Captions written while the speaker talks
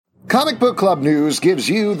Comic Book Club News gives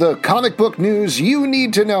you the comic book news you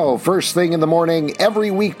need to know first thing in the morning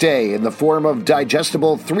every weekday in the form of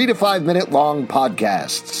digestible 3 to 5 minute long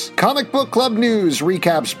podcasts. Comic Book Club News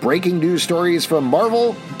recaps breaking news stories from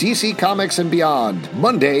Marvel, DC Comics, and beyond,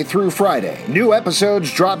 Monday through Friday. New episodes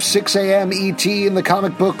drop 6 a.m. ET in the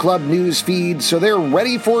Comic Book Club News feed, so they're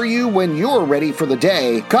ready for you when you're ready for the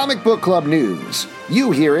day. Comic Book Club News.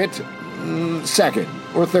 You hear it second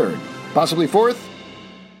or third, possibly fourth.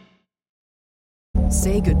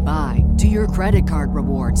 Say goodbye to your credit card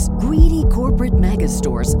rewards. Greedy corporate mega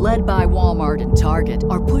stores, led by Walmart and Target,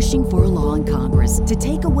 are pushing for a law in Congress to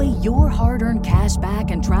take away your hard-earned cash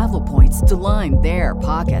back and travel points to line their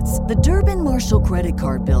pockets. The Durbin-Marshall credit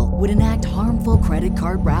card bill would enact harmful credit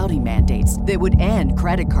card routing mandates that would end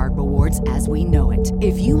credit card rewards as we know it.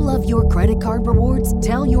 If you love your credit card rewards,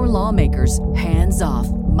 tell your lawmakers, hands off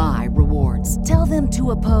my rewards. Tell them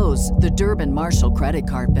to oppose the Durbin-Marshall credit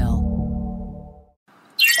card bill.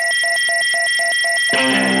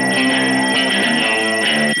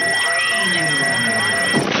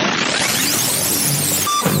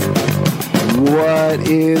 What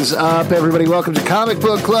is up, everybody? Welcome to Comic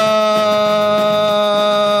Book Club.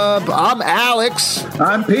 I'm Alex.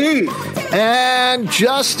 I'm Pete. And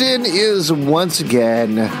Justin is once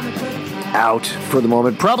again out for the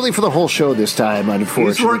moment. Probably for the whole show this time,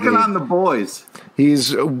 unfortunately. He's working on the boys.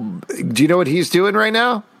 Do you know what he's doing right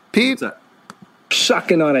now, Pete?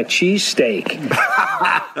 Sucking on a cheesesteak.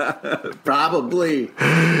 Probably.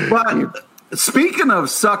 But speaking of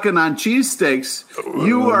sucking on cheesesteaks,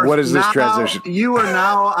 what is this transition? You are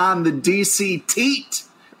now on the DC teat.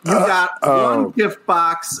 You got one gift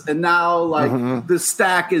box, and now the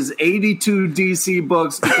stack is 82 DC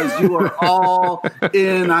books because you are all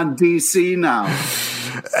in on DC now.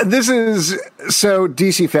 This is so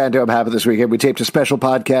DC Fandom happened this weekend. We taped a special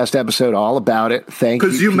podcast episode all about it. Thank you.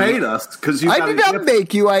 Because you made us. I did not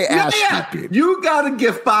make you. I asked you. You got a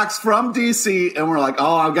gift box from DC, and we're like,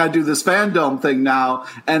 oh, I've got to do this Fandom thing now.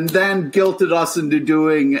 And then guilted us into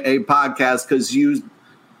doing a podcast because you,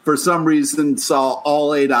 for some reason, saw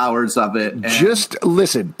all 8 hours of it. Just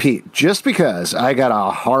listen, Pete, just because I got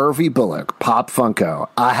a Harvey Bullock Pop Funko,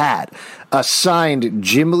 a hat, a signed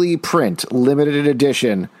Jim Lee print, limited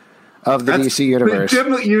edition of the DC Universe.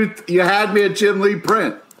 You had me at Jim Lee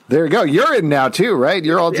print. There you go. You're in now, too, right?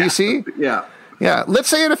 You're all DC? Yeah. Yeah. Let's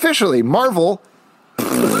say it officially. Marvel.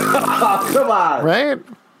 Come on. Right?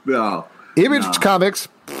 No. Image Comics.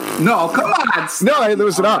 No, come on. No, there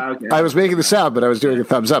was an up. Okay. I was making the sound, but I was doing a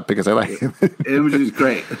thumbs up because I like it. Image is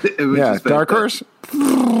great. Dark Horse?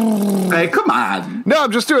 Hey, come on. No,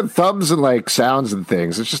 I'm just doing thumbs and sounds and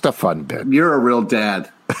things. It's just a fun bit. You're a real dad.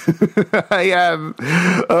 I am.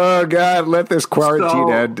 Oh, God, let this quarantine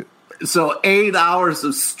end. So 8 hours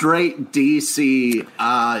of straight DC,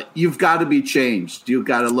 you've got to be changed. You've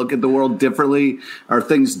got to look at the world differently. Are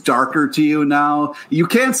things darker to you now? You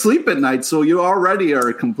can't sleep at night, so you already are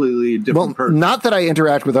a completely different person. Not that I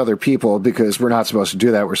interact with other people because we're not supposed to do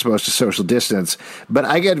that. We're supposed to social distance. But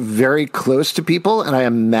I get very close to people, and I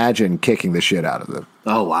imagine kicking the shit out of them.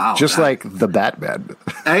 Oh, wow. Just like the Batman.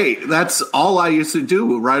 Hey, that's all I used to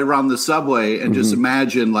do right around the subway and just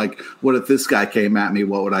imagine, what if this guy came at me?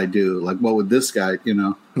 What would I do? What would this guy,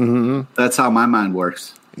 That's how my mind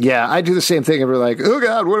works. Yeah, I do the same thing. And we're like, oh,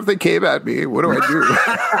 God, what if they came at me? What do I do?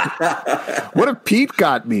 What if Pete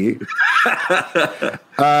got me?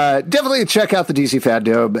 Definitely check out the DC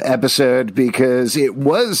Fandom episode because it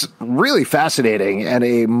was really fascinating and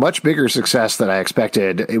a much bigger success than I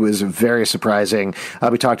expected. It was very surprising.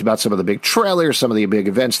 We talked about some of the big trailers, some of the big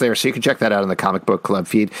events there, so you can check that out in the Comic Book Club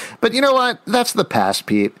feed. But you know what? That's the past,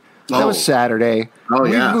 Pete. That was Saturday. Oh,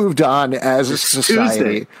 yeah. We've moved on as a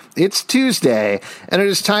society. It's Tuesday, and it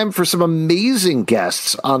is time for some amazing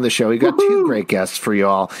guests on the show. We got two great guests for you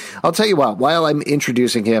all. I'll tell you what, while I'm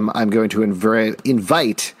introducing him, I'm going to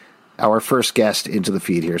invite our first guest into the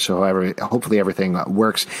feed here, so hopefully everything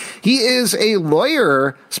works. He is a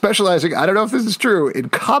lawyer specializing, I don't know if this is true, in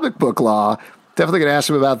comic book law. Definitely going to ask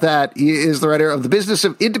him about that. He is the writer of The Business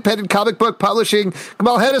of Independent Comic Book Publishing.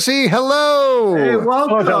 Kamal Hennessy, hello. Hey,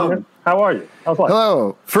 welcome. Hello, how are you? How's life?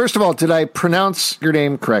 Hello. First of all, did I pronounce your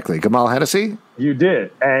name correctly? Kamal Hennessy? You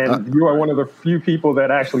did, and you are one of the few people that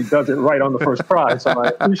actually does it right on the first try, so I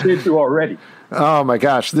appreciate you already. Oh, my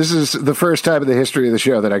gosh. This is the first time in the history of the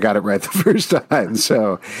show that I got it right the first time.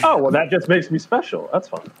 So, oh, well, that just makes me special. That's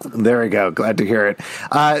fine. There we go. Glad to hear it.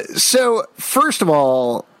 So, first of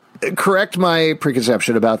all, correct my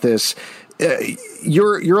preconception about this.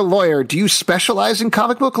 You're a lawyer. Do you specialize in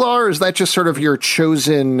comic book law, or is that just sort of your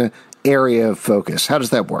chosen area of focus? How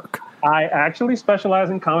does that work? I actually specialize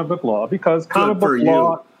in comic book law because comic book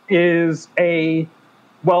law is every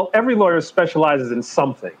lawyer specializes in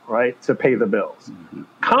something, right, to pay the bills. Mm-hmm.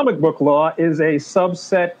 Comic book law is a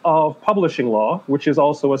subset of publishing law, which is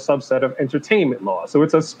also a subset of entertainment law. So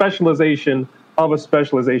it's a specialization of a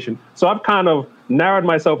specialization. So I've kind of narrowed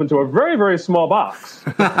myself into a very, very small box.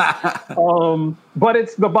 But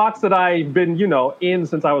it's the box that I've been, in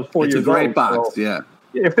since I was 4 years old. It's a great box, so yeah.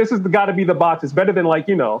 If this has got to be the box, it's better than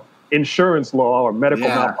insurance law or medical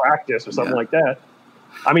malpractice or something like that.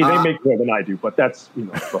 I mean, they make more than I do, but that's,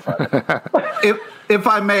 If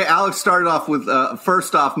I may, Alex started off with,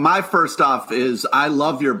 my first off is I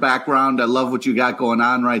love your background. I love what you got going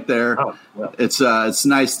on right there. Oh, well. It's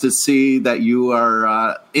nice to see that you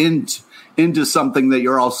are into something that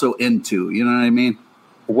you're also into. You know what I mean?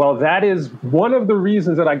 Well, that is one of the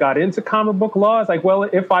reasons that I got into comic book law. It's like, well,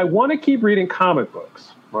 if I want to keep reading comic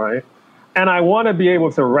books, right, and I want to be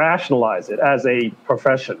able to rationalize it as a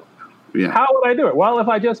professional, how would I do it? Well, if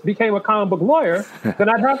I just became a comic book lawyer, then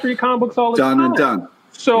I'd have to read comic books all the time. Done and done.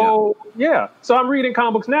 So, so I'm reading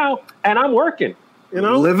comic books now, and I'm working,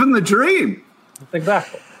 Living the dream.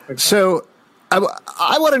 Exactly. So I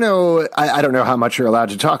want to know, I don't know how much you're allowed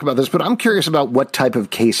to talk about this, but I'm curious about what type of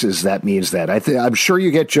cases that means then. I'm sure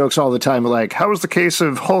you get jokes all the time like, how was the case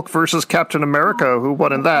of Hulk versus Captain America? Who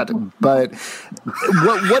won in that? But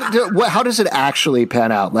how does it actually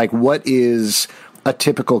pan out? Like, what is a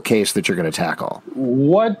typical case that you're going to tackle?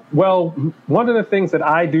 Well, one of the things that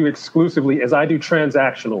I do exclusively is I do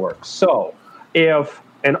transactional work. So if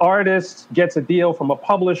an artist gets a deal from a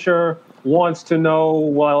publisher, wants to know,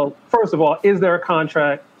 well, first of all, is there a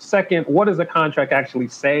contract? Second, what does the contract actually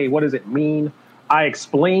say? What does it mean? I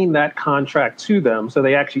explain that contract to them so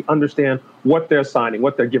they actually understand what they're signing,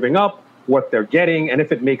 what they're giving up, what they're getting, and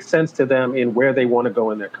if it makes sense to them in where they want to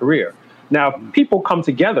go in their career. Now, people come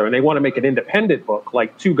together and they want to make an independent book,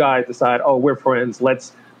 like two guys decide, oh, we're friends,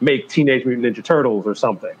 let's make Teenage Mutant Ninja Turtles or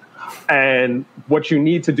something. And what you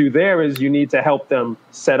need to do there is you need to help them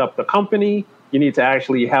set up the company. You need to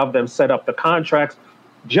actually have them set up the contracts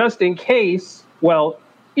just in case,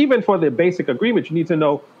 even for the basic agreement, you need to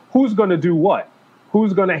know who's going to do what,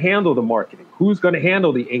 who's going to handle the marketing, who's going to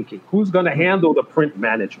handle the inking, who's going to handle the print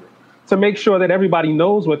management to make sure that everybody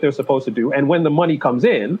knows what they're supposed to do. And when the money comes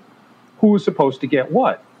in, who's supposed to get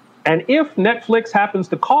what. And if Netflix happens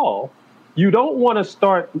to call, you don't want to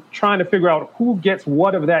start trying to figure out who gets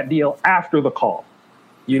what of that deal after the call.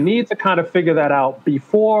 You need to kind of figure that out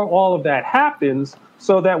before all of that happens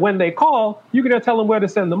so that when they call, you can tell them where to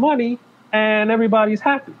send the money and everybody's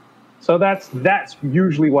happy. So that's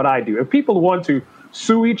usually what I do. If people want to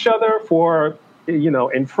sue each other for,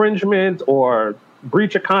 infringement or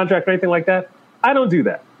breach of contract or anything like that, I don't do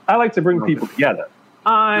that. I like to bring people together.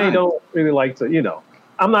 I don't really like to,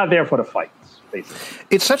 I'm not there for the fights, basically.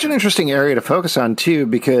 It's such an interesting area to focus on, too,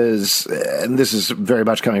 because, and this is very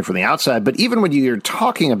much coming from the outside, but even when you're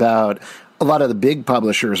talking about a lot of the big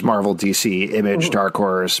publishers, Marvel, DC, Image, Dark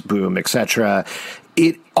Horse, Boom, etc.,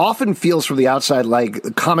 it often feels from the outside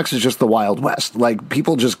like comics is just the Wild West, like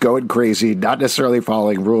people just going crazy, not necessarily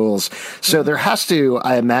following rules. So there has to,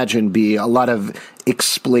 I imagine, be a lot of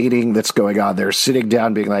explaining that's going on there, sitting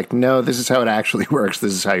down being like, no, this is how it actually works.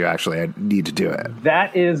 This is how you actually need to do it.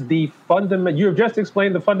 That is the fundamental. You have just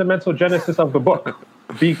explained the fundamental genesis of the book,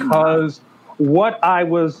 because what I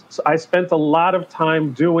spent a lot of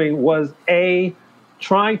time doing was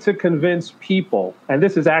trying to convince people, and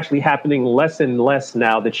this is actually happening less and less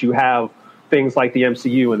now that you have things like the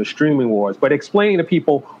MCU and the streaming wars, but explaining to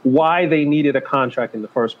people why they needed a contract in the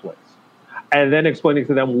first place. And then explaining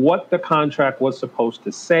to them what the contract was supposed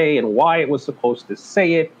to say and why it was supposed to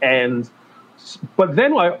say it. But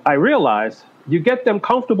then I realized you get them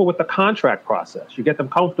comfortable with the contract process. You get them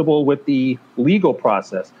comfortable with the legal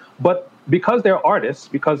process. But because they're artists,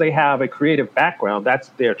 because they have a creative background, that's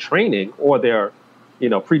their training or their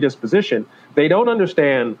predisposition, they don't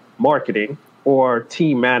understand marketing or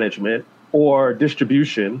team management or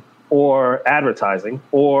distribution or advertising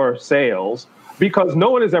or sales, because no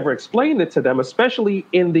one has ever explained it to them, especially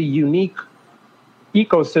in the unique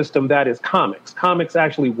ecosystem that is comics. Comics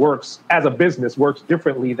actually works as a business, works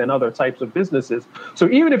differently than other types of businesses. So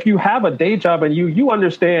even if you have a day job and you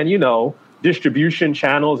understand, distribution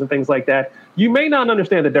channels and things like that, you may not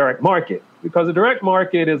understand the direct market, because the direct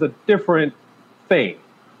market is a different thing.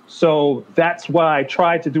 So that's what I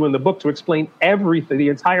tried to do in the book, to explain everything, the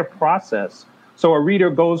entire process. So a reader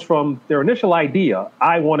goes from their initial idea,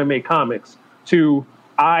 I want to make comics, to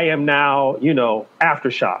I am now,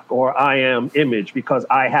 Aftershock, or I am Image, because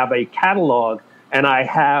I have a catalog and I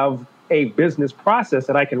have a business process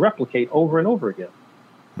that I can replicate over and over again.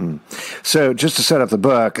 So just to set up the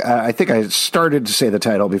book, I think I started to say the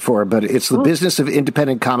title before, but it's The Business of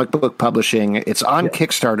Independent Comic Book Publishing. It's on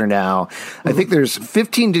Kickstarter now. I think there's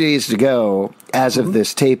 15 days to go as of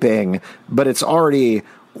this taping, but it's already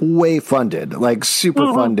way funded, like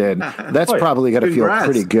super funded. That's probably going to feel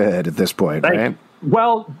pretty good at this point, right?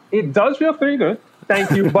 Well, it does feel pretty good.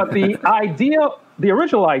 Thank you. But the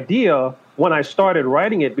original idea when I started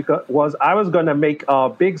writing it was I was going to make a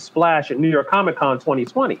big splash at New York Comic Con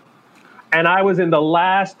 2020. And I was in the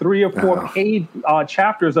last 3 or 4 paid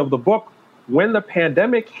chapters of the book when the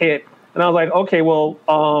pandemic hit. And I was like, okay, well,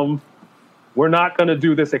 we're not going to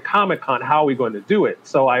do this at Comic Con. How are we going to do it?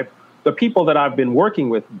 So the people that I've been working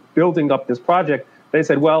with building up this project, they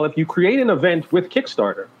said, well, if you create an event with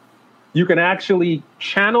Kickstarter, you can actually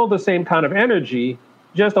channel the same kind of energy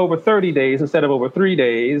just over 30 days instead of over 3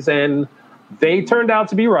 days. And they turned out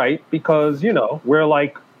to be right because, we're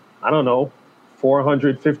like, I don't know,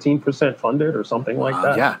 415% funded or something like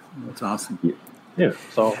that. Yeah. That's awesome. Yeah.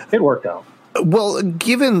 So it worked out. Well,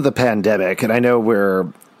 given the pandemic, and I know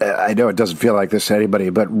it doesn't feel like this to anybody,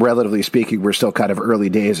 but relatively speaking, we're still kind of early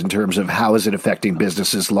days in terms of how is it affecting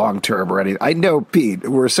businesses long term or anything. I know, Pete,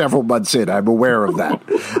 we're several months in. I'm aware of that.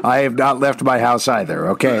 I have not left my house either.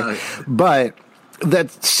 Okay. But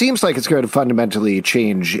that seems like it's going to fundamentally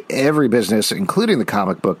change every business, including the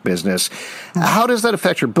comic book business. How does that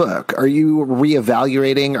affect your book? Are you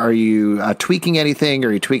reevaluating? Are you tweaking anything?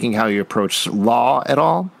 Are you tweaking how you approach law at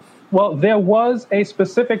all? Well, there was a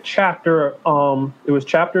specific chapter, it was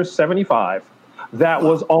chapter 75, that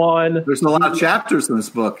was on... There's a lot of chapters in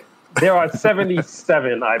this book. There are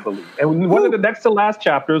 77, I believe. And one of the next to last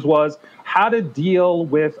chapters was how to deal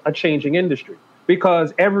with a changing industry.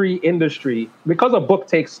 Because every industry, because a book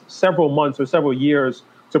takes several months or several years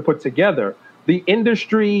to put together, the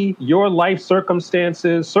industry, your life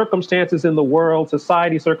circumstances in the world,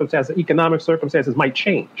 society circumstances, economic circumstances might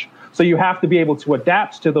change. So you have to be able to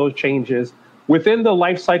adapt to those changes within the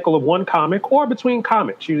life cycle of one comic or between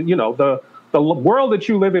comics. The world that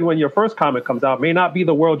you live in when your first comic comes out may not be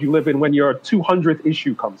the world you live in when your 200th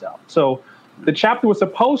issue comes out. So the chapter was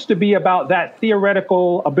supposed to be about that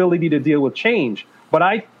theoretical ability to deal with change, but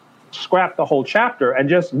I scrapped the whole chapter and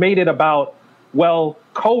just made it about, well,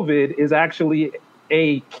 COVID is actually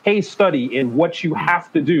a case study in what you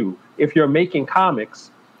have to do if you're making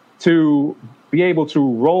comics to be able to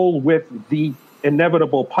roll with the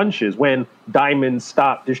inevitable punches when Diamond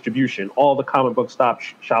stopped distribution, all the comic book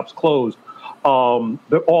shops closed, all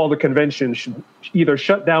the conventions either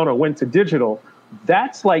shut down or went to digital.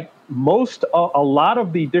 That's like a lot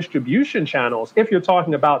of the distribution channels, if you're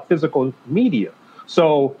talking about physical media.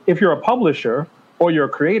 So if you're a publisher or you're a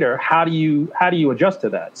creator, how do you adjust to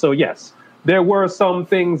that? So yes, there were some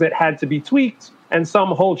things that had to be tweaked and some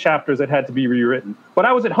whole chapters that had to be rewritten. But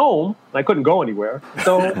I was at home, I couldn't go anywhere,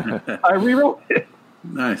 so I rewrote it.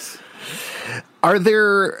 Nice. Are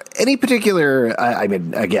there any particular, I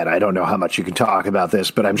mean, again, I don't know how much you can talk about this,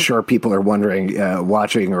 but I'm sure people are wondering,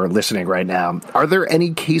 watching or listening right now, are there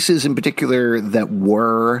any cases in particular that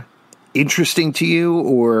were interesting to you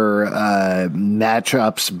or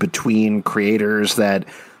matchups between creators that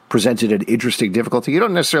presented an interesting difficulty? You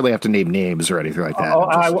don't necessarily have to name names or anything like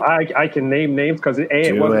that. I can name names because A,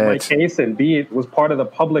 it wasn't my case, and B, it was part of the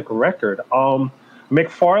public record.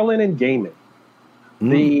 McFarlane and Gaiman.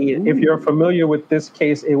 If you're familiar with this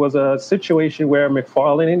case, it was a situation where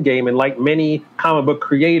McFarlane and Gaiman, like many comic book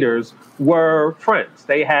creators, were friends.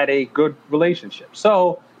 They had a good relationship.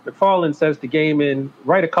 So McFarlane says to Gaiman,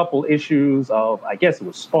 write a couple issues of, I guess it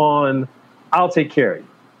was Spawn, I'll take care of you.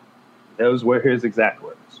 Those were his exact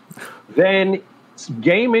words. Then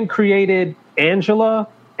Gaiman created Angela,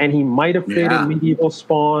 and he might have created Medieval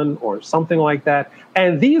Spawn or something like that.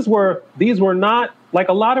 And these were not, like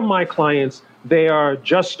a lot of my clients, they are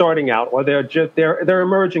just starting out, or they're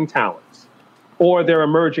emerging talents, or they're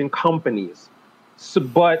emerging companies. So,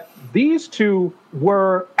 but these two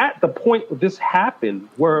were, at the point where this happened,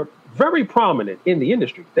 were very prominent in the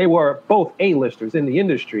industry. They were both A-listers in the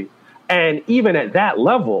industry. And even at that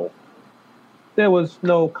level, there was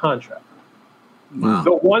no contract. Wow.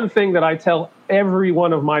 The one thing that I tell every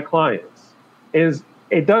one of my clients is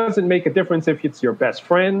it doesn't make a difference if it's your best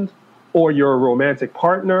friend or your romantic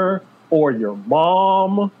partner or your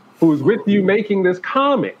mom who's with you making this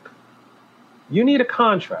comic. You need a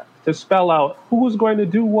contract to spell out who's going to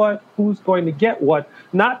do what, who's going to get what.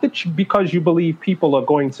 Not that because you believe people are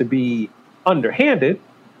going to be underhanded,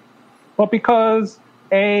 but because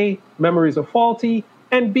A, memories are faulty,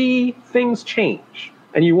 and B, things change.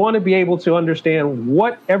 And you want to be able to understand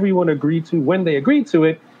what everyone agreed to when they agreed to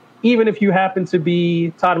it, even if you happen to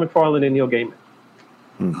be Todd McFarlane and Neil Gaiman.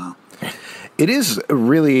 It is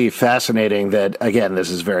really fascinating that, again,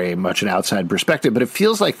 this is very much an outside perspective, but it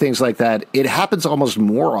feels like things like that, it happens almost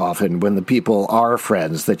more often when the people are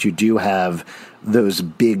friends, that you do have those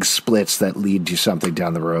big splits that lead to something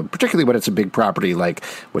down the road, particularly when it's a big property like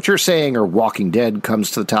what you're saying, or Walking Dead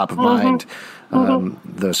comes to the top of mind,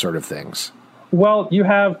 those sort of things. Well, you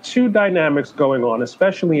have two dynamics going on,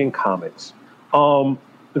 especially in comics.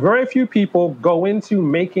 Very few people go into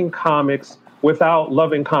making comics without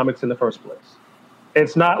loving comics in the first place.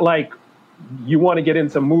 It's not like you want to get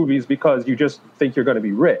into movies because you just think you're going to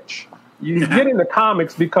be rich. You get into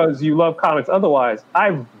comics because you love comics. Otherwise,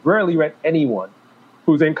 I've rarely read anyone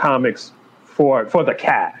who's in comics for the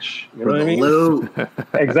cash. You know what I mean?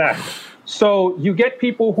 Exactly. So you get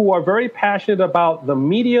people who are very passionate about the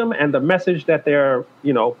medium and the message that they're,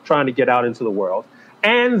 trying to get out into the world.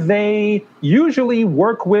 And they usually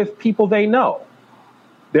work with people they know.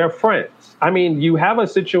 They're friends. I mean, you have a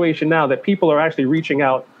situation now that people are actually reaching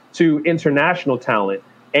out to international talent,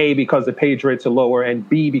 A, because the page rates are lower, and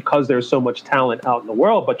B, because there's so much talent out in the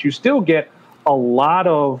world. But you still get a lot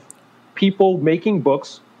of people making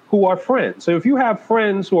books who are friends. So if you have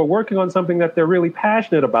friends who are working on something that they're really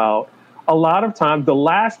passionate about, a lot of times the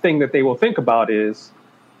last thing that they will think about is,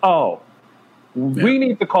 we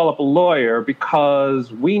need to call up a lawyer because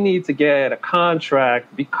we need to get a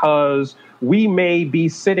contract because we may be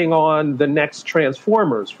sitting on the next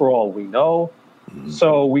Transformers for all we know.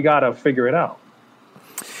 So we got to figure it out.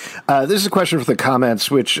 This is a question from the comments,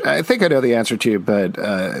 which I think I know the answer to,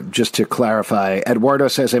 but just to clarify, Eduardo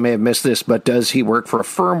says, I may have missed this, but does he work for a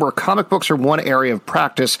firm where comic books are one area of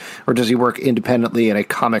practice, or does he work independently in a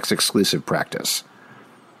comics exclusive practice?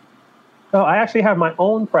 No, I actually have my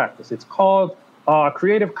own practice. It's called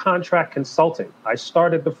Creative Contract Consulting. I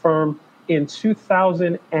started the firm in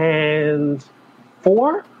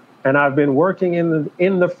 2004, and I've been working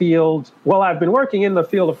in the field. Well, I've been working in the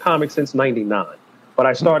field of comics since '99, but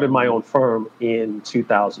I started my own firm in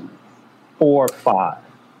 2004-05.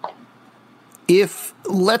 If,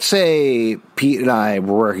 let's say, Pete and I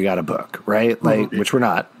were working on a book, right? Which we're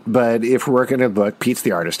not, but if we're working on a book, Pete's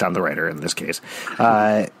the artist, I'm the writer in this case.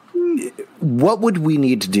 What would we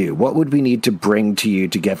need to do? What would we need to bring to you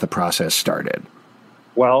to get the process started?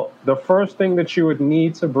 Well, the first thing that you would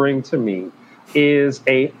need to bring to me is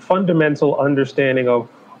a fundamental understanding of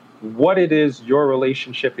what it is your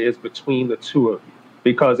relationship is between the two of you.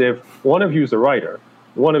 Because if one of you is the writer,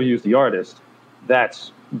 one of you is the artist,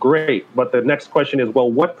 that's great. But the next question is, well,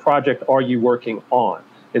 what project are you working on?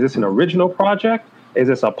 Is this an original project? Is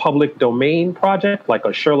this a public domain project like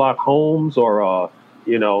a Sherlock Holmes or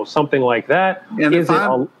something like that? And if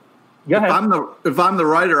I'm the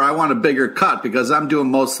writer, I want a bigger cut because I'm doing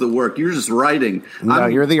most of the work. You're just writing. No,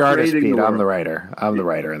 you're the artist, Pete. I'm the writer. I'm the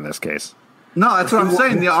writer in this case. No, that's what I'm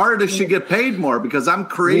saying. The artist should get paid more because I'm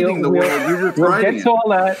creating the world. You're just writing. Get to all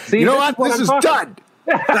that. See, you know what? This is done.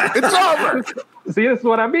 It's over. See, this is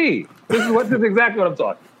what I mean. This is exactly what I'm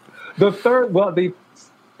talking. The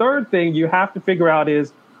third thing you have to figure out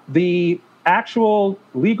is the actual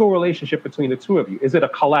legal relationship between the two of you. Is it a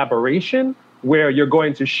collaboration where you're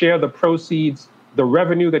going to share the proceeds, the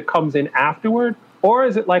revenue that comes in afterward? Or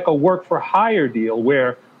is it like a work for hire deal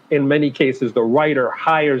where in many cases the writer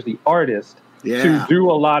hires the artist to do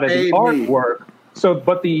a lot of the artwork?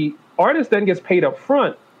 But the artist then gets paid up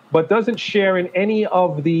front, but doesn't share in any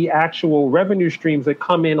of the actual revenue streams that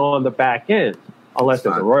come in on the back end, unless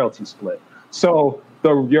there's a royalty split. So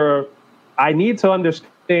I need to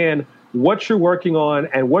understand what you're working on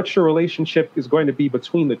and what your relationship is going to be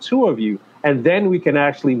between the two of you. And then we can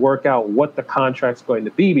actually work out what the contract's going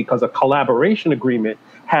to be, because a collaboration agreement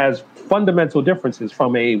has fundamental differences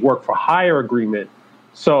from a work for hire agreement.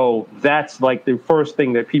 So that's like the first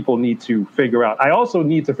thing that people need to figure out. I also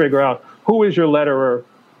need to figure out who is your letterer,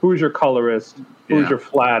 who is your colorist, who is your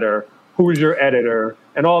flatter, who is your editor,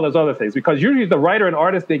 and all those other things. Because usually the writer and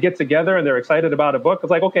artist, they get together and they're excited about a book.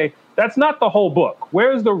 It's like, okay, that's not the whole book.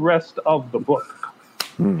 Where's the rest of the book?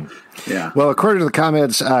 Yeah. Well, according to the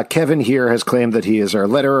comments, Kevin here has claimed that he is our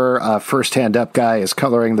letterer. First Hand Up guy is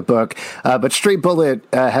coloring the book. But Straight Bullet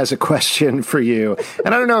has a question for you.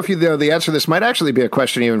 And I don't know if you know the answer to this. Might actually be a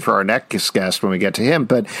question even for our next guest when we get to him.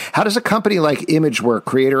 But how does a company like Imagework,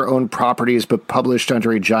 creator-owned properties but published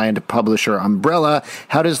under a giant publisher umbrella,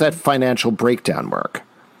 how does that financial breakdown work?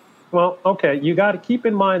 Well, okay, you got to keep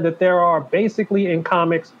in mind that there are basically in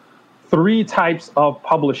comics 3 types of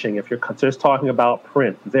publishing. If you're just talking about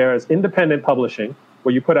print, there's independent publishing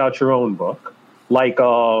where you put out your own book, like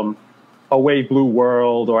Away Blue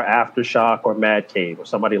World or Aftershock or Mad Cave or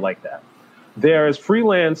somebody like that. There's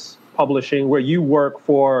freelance publishing where you work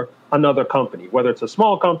for another company, whether it's a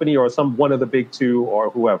small company or one of the big two or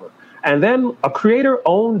whoever. And then a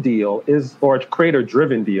creator-owned deal or a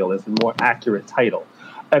creator-driven deal is the more accurate title.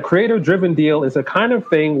 A creator-driven deal is a kind of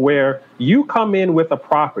thing where you come in with a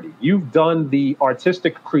property. You've done the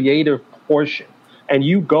artistic creative portion, and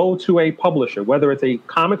you go to a publisher, whether it's a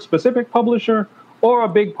comic-specific publisher or a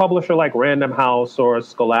big publisher like Random House or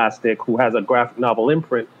Scholastic, who has a graphic novel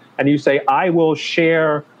imprint, and you say, I will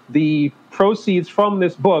share the proceeds from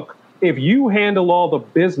this book if you handle all the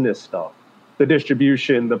business stuff, the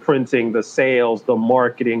distribution, the printing, the sales, the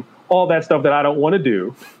marketing, all that stuff that I don't want to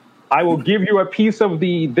do. I will give you a piece of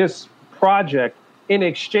this project in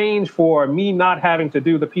exchange for me not having to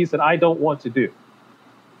do the piece that I don't want to do.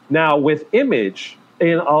 Now, with Image,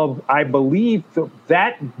 I believe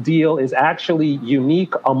that deal is actually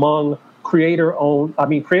unique among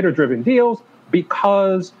creator-driven deals,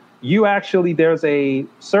 because there's a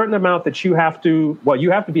certain amount that you have to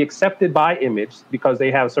be accepted by Image because they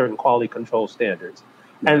have certain quality control standards.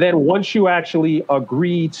 And then once you actually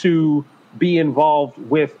agree to be involved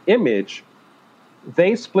with Image,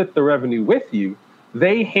 they split the revenue with you.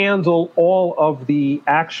 They handle all of the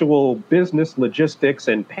actual business logistics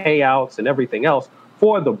and payouts and everything else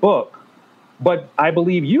for the book. But I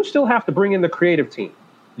believe you still have to bring in the creative team.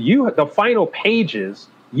 The final pages,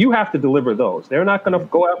 you have to deliver those. They're not going to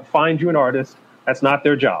go out and find you an artist. That's not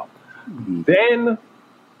their job. Mm-hmm.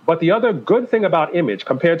 But the other good thing about Image,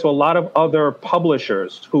 compared to a lot of other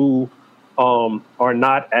publishers who are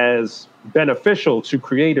not as beneficial to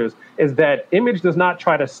creators, is that Image does not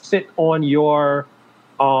try to sit on your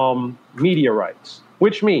media rights,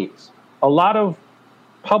 which means a lot of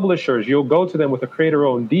publishers, you'll go to them with a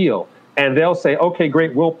creator-owned deal, and they'll say, okay,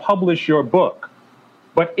 great, we'll publish your book.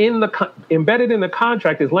 But embedded in the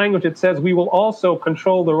contract is language that says we will also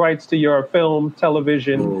control the rights to your film,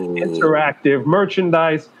 television, interactive,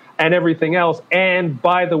 merchandise, and everything else. And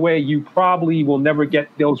by the way, you probably will never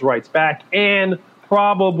get those rights back, and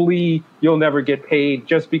probably you'll never get paid,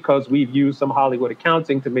 just because we've used some Hollywood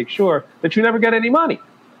accounting to make sure that you never get any money.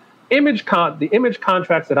 The Image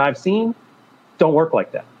contracts that I've seen don't work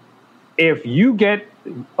like that. If you get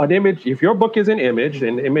an Image, if your book is an Image,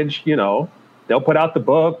 and Image, they'll put out the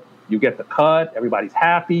book, you get the cut, everybody's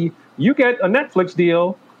happy. You get a Netflix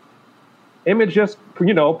deal, Image just,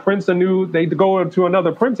 prints they go to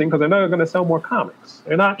another printing because they're not going to sell more comics.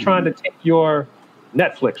 They're not trying to take your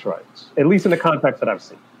Netflix rights, at least in the contracts that I've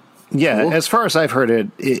seen. Yeah, as far as I've heard it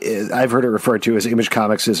referred to as Image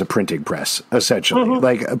Comics is a printing press, essentially,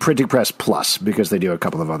 like a printing press plus, because they do a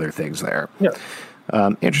couple of other things there. Yeah,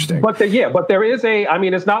 interesting. But there is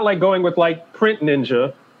it's not like going with like Print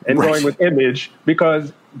Ninja and going with Image,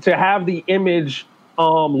 because to have the Image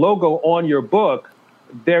logo on your book,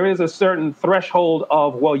 there is a certain threshold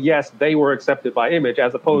of, well, yes, they were accepted by Image,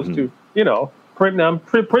 as opposed to, Print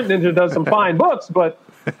Ninja does some fine books, but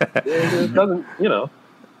it doesn't,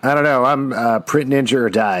 I don't know. I'm Print Ninja or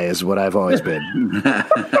die is what I've always been.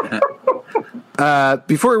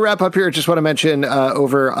 Before we wrap up here, I just want to mention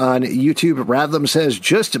over on YouTube, Radlam says,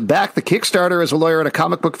 just back the Kickstarter. As a lawyer and a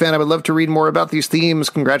comic book fan, I would love to read more about these themes.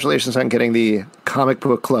 Congratulations on getting the Comic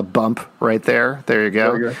Book Club bump right there. There you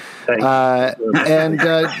go. And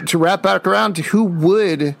to wrap back around, who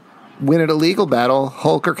would win at a legal battle,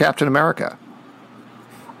 Hulk or Captain America?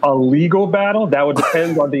 A legal battle? That would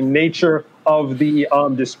depend on the nature of the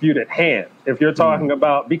dispute at hand. If you're talking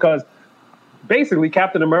about, because basically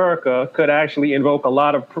Captain America could actually invoke a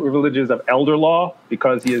lot of privileges of elder law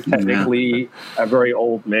because he is technically a very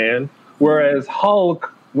old man, whereas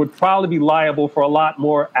Hulk would probably be liable for a lot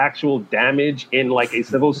more actual damage in like a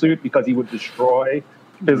civil suit because he would destroy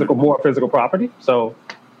more physical property. So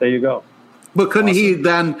there you go. But couldn't he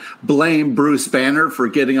then blame Bruce Banner for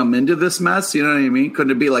getting him into this mess? You know what I mean?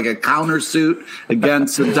 Couldn't it be like a countersuit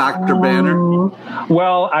against Dr. Banner?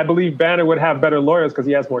 Well, I believe Banner would have better lawyers because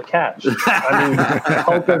he has more cash.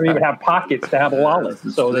 Hulk doesn't even have pockets to have a wallet.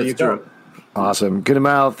 So there you go. Awesome. Good,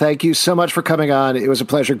 Amal. Thank you so much for coming on. It was a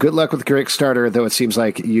pleasure. Good luck with the Kickstarter, though it seems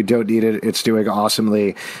like you don't need it. It's doing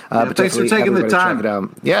awesomely. But thanks for taking the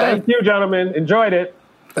time. Yeah. Thank you, gentlemen. Enjoyed it.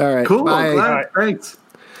 All right. Cool. Bye. All right. Thanks.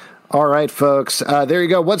 All right, folks. There you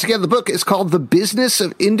go. Once again, the book is called The Business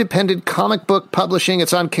of Independent Comic Book Publishing.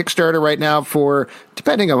 It's on Kickstarter right now for,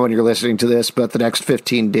 depending on when you're listening to this, but the next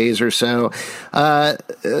 15 days or so.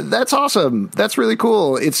 That's awesome. That's really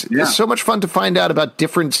cool. It's so much fun to find out about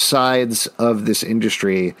different sides of this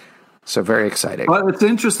industry. So very exciting. Well, it's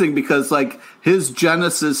interesting because, like, his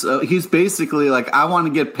genesis, he's basically like, I want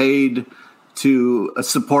to get paid to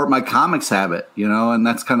support my comics habit, and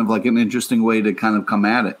that's kind of like an interesting way to kind of come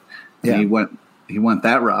at it. Yeah. He went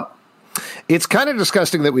that route. It's kind of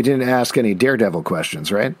disgusting that we didn't ask any Daredevil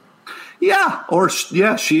questions, right? Yeah, or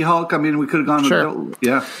She-Hulk. I mean, we could have gone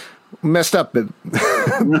with messed up big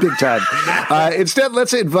time. Instead,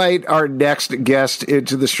 let's invite our next guest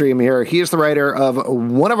into the stream here. He is the writer of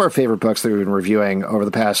one of our favorite books that we've been reviewing over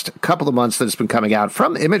the past couple of months that has been coming out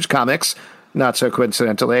from Image Comics. Not so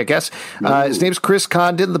coincidentally, I guess. His name's Chris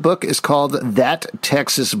Condon. The book is called That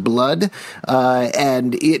Texas Blood,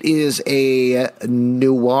 and it is a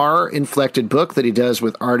noir-inflected book that he does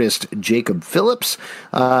with artist Jacob Phillips.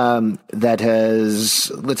 That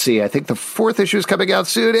has, let's see, I think the 4th issue is coming out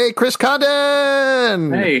soon. Hey, Chris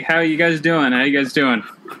Condon! Hey, how are you guys doing?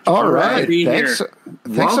 All right.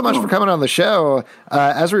 Thanks so much for coming on the show.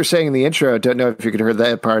 As we were saying in the intro, don't know if you could hear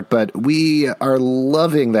that part, but we are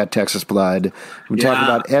loving That Texas Blood. We're talking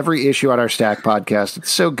about every issue on our Stack podcast. It's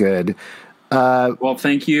so good. Well,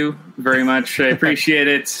 thank you very much. I appreciate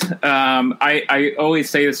it. I always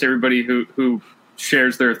say this to everybody who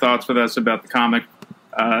shares their thoughts with us about the comic.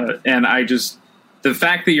 And the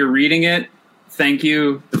fact that you're reading it, thank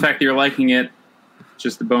you. The fact that you're liking it,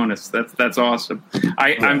 just a bonus. That's awesome.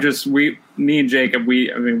 Me and Jacob, we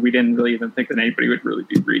didn't really even think that anybody would really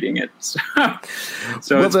be reading it. So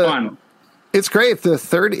it's fun. It's great. The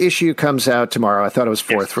 3rd issue comes out tomorrow. I thought it was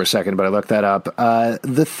 4th for a second, but I looked that up.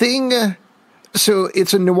 So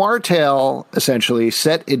it's a noir tale, essentially,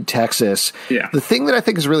 set in Texas. Yeah. The thing that I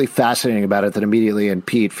think is really fascinating about it that immediately, and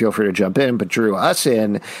Pete, feel free to jump in, but drew us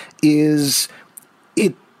in, is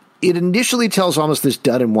it initially tells almost this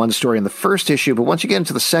done-in-one story in the first issue, but once you get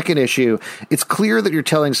into the second issue, it's clear that you're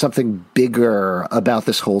telling something bigger about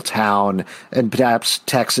this whole town and perhaps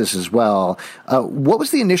Texas as well. What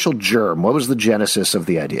was the initial germ? What was the genesis of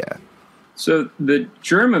the idea? So the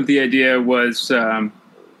germ of the idea was,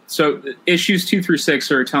 issues 2 through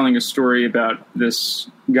 6 are telling a story about this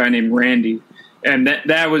guy named Randy. And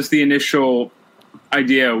that was the initial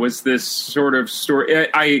idea, was this sort of story.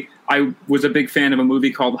 I was a big fan of a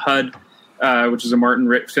movie called HUD, which is a Martin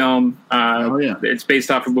Ritt film. It's based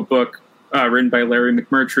off of a book written by Larry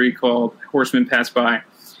McMurtry called Horsemen Pass By.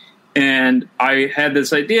 And I had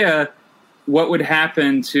this idea, what would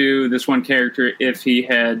happen to this one character if he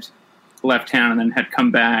had left town and then had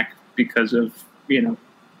come back because of,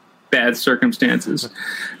 bad circumstances.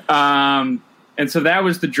 And so that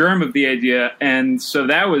was the germ of the idea. And so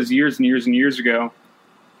that was years and years and years ago.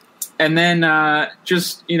 And then kind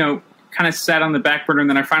of sat on the back burner, and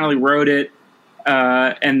then I finally wrote it.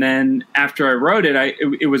 And then after I wrote it,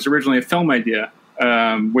 it was originally a film idea,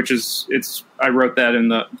 I wrote that in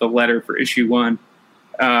the letter for issue 1.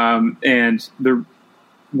 And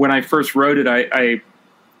when I first wrote it, I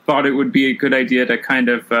thought it would be a good idea to kind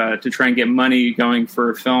of to try and get money going for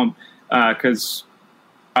a film, because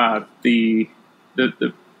the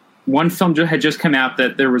one film had just come out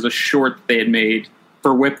that there was a short they had made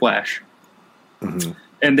for Whiplash. Mm-hmm.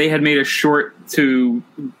 And they had made a short to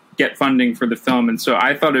get funding for the film. And so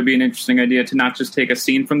I thought it'd be an interesting idea to not just take a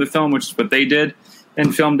scene from the film, which is what they did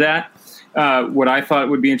and filmed that. What I thought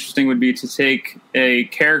would be interesting would be to take a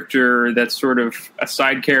character that's sort of a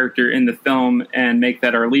side character in the film and make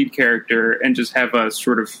that our lead character, and just have a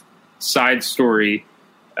sort of side story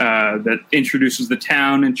that introduces the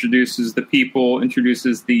town, introduces the people,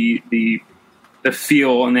 introduces the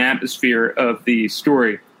feel and the atmosphere of the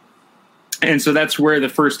story. And so that's where the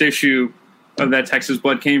first issue of That Texas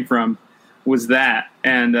Blood came from, was that.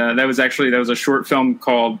 And that was a short film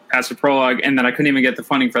called Passive Prologue, and then I couldn't even get the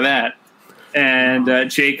funding for that. And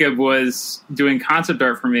Jacob was doing concept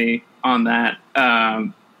art for me on that,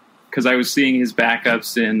 because I was seeing his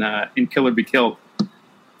backups in Kill or Be Killed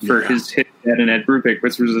for his hit Ed and Ed Brupick,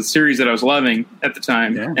 which was a series that I was loving at the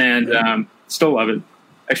time, and still love it.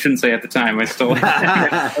 I shouldn't say at the time. I still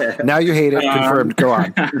now you hate it. Confirmed. Go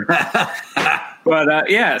on.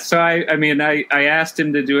 But so I asked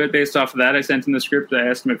him to do it based off of that. I sent him the script. I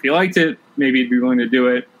asked him if he liked it. Maybe he'd be willing to do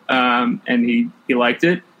it, and he liked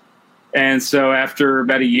it. And so after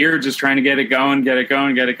about a year, just trying to get it going,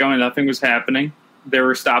 nothing was happening. There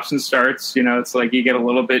were stops and starts. It's like you get a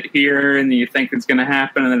little bit here, and you think it's going to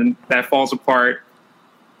happen, and then that falls apart.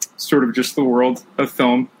 Sort of just the world of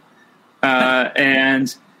film.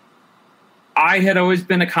 And I had always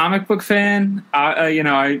been a comic book fan.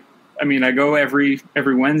 I go every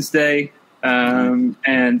Wednesday, and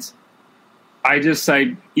I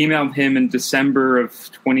emailed him in December of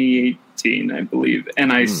 2018, I believe,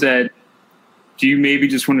 and I said, "Do you maybe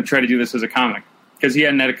just want to try to do this as a comic?" Because he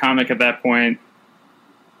hadn't had a comic at that point.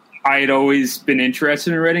 I had always been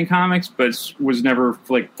interested in writing comics, but was never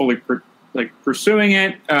fully pursuing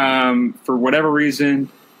it for whatever reason.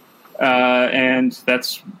 And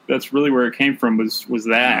that's really where it came from, was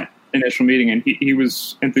that. initial meeting, and he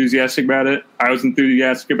was enthusiastic about it. I was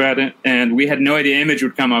enthusiastic about it, and we had no idea Image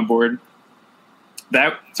would come on board.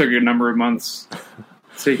 That took a number of months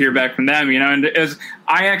to hear back from them, and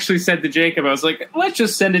I actually said to Jacob, I was like, let's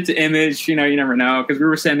just send it to Image, you never know, because we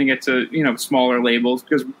were sending it to, smaller labels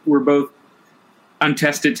because we're both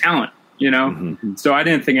untested talent, Mm-hmm. So I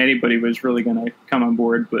didn't think anybody was really going to come on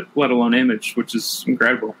board, but let alone Image, which is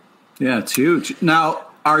incredible. Yeah, it's huge. Now,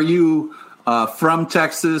 are you from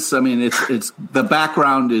Texas? I mean, it's the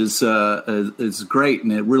background is great,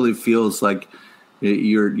 and it really feels like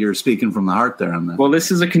you're speaking from the heart there on that. Well,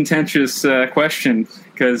 this is a contentious question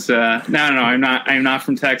because no, I'm not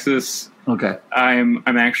from Texas. Okay, I'm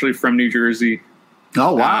actually from New Jersey.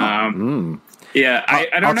 Oh wow. Yeah, I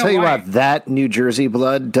don't know. I'll tell you what, that New Jersey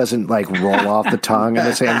blood doesn't roll off the tongue in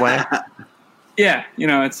the same way. Yeah,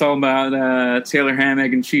 it's all about Taylor ham,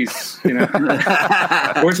 egg, and cheese.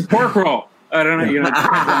 Or it's a pork roll. I don't know. It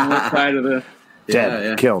depends on what side of the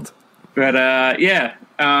dead, killed. But I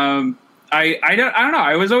don't know.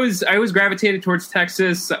 I always gravitated towards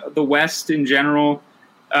Texas, the West in general,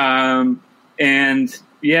 and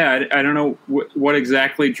yeah, I don't know what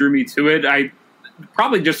exactly drew me to it. I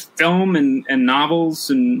probably just film and novels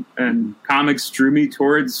and comics drew me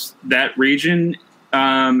towards that region.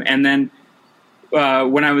 And then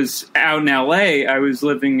when I was out in LA, I was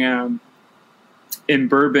living in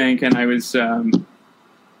Burbank, and I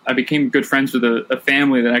became good friends with a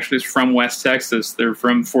family that actually is from West Texas. They're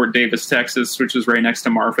from Fort Davis, Texas, which is right next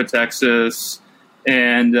to Marfa, Texas.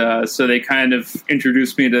 And so they kind of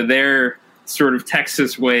introduced me to their sort of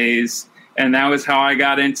Texas ways. And that was how I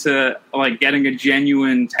got into getting a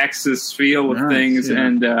genuine Texas feel of things,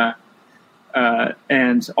 yeah.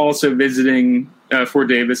 And also visiting Fort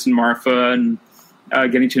Davis and Marfa and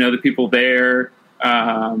getting to know the people there.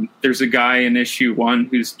 There's a guy in issue 1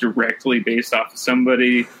 who's directly based off of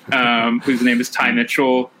somebody whose name is Ty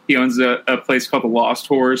Mitchell. He owns a place called the Lost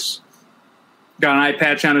Horse. Got an eye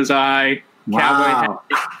patch on his eye. Wow.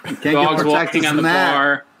 Cowboy dogs walking on the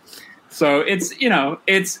bar. So it's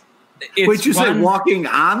Wait, you fun. say walking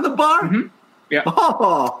on the bar? Mm-hmm. Yeah.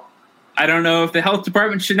 Oh. I don't know if the health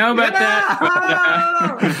department should know about that.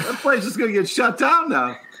 But, that place is going to get shut down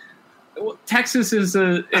now. Well, Texas is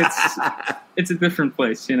it's a different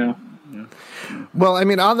place, Yeah. Well, I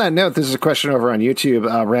mean, on that note, this is a question over on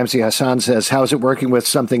YouTube. Ramsey Hassan says, how is it working with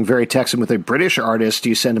something very Texan with a British artist? Do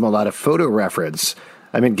you send him a lot of photo reference?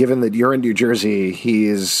 I mean, given that you're in New Jersey,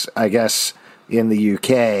 he's, I guess, in the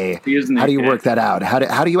UK. He is in the How do you UK. work that out?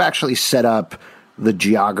 How do you actually set up the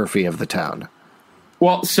geography of the town?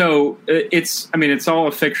 Well, so it's all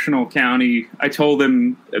a fictional county. I told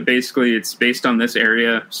him basically it's based on this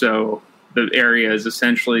area. So the area is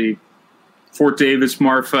essentially Fort Davis,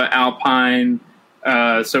 Marfa, Alpine.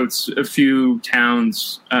 So it's a few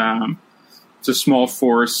towns. It's a small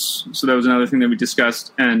force. So that was another thing that we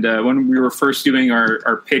discussed. And when we were first doing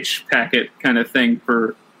our pitch packet kind of thing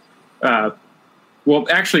for, well,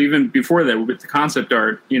 actually, even before that, with the concept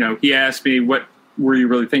art, he asked me, what were you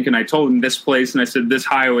really thinking? I told him this place, and I said this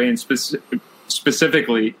highway and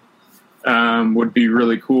specifically would be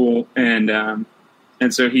really cool. And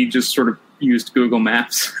so he just sort of used Google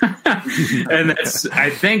Maps. And that's,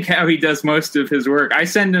 I think, how he does most of his work. I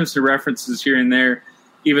send him some references here and there,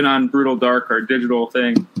 even on Brutal Dark, our digital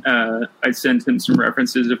thing. I send him some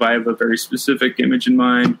references if I have a very specific image in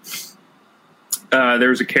mind. There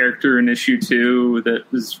was a character in issue 2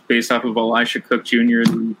 that was based off of Elisha Cook Jr.,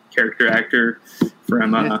 the character actor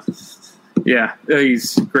from,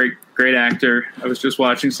 he's a great actor. I was just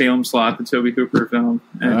watching Salem Slot, the Tobe Hooper film,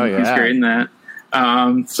 and he's great in that.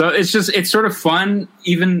 So it's sort of fun,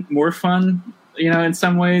 even more fun, in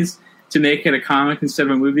some ways, to make it a comic instead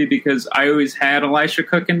of a movie, because I always had Elisha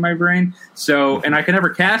Cook in my brain. So, and I could never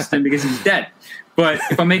cast him because he's dead. But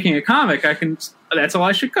if I'm making a comic, that's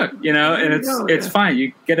Elisha Cook, and it's fine.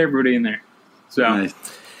 You get everybody in there. So Nice.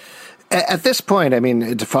 At this point, I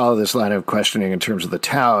mean, to follow this line of questioning in terms of the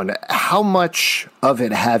town, how much of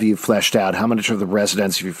it have you fleshed out? How much of the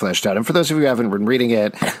residents have you fleshed out? And for those of you who haven't been reading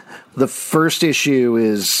it, the first issue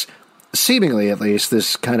is seemingly, at least,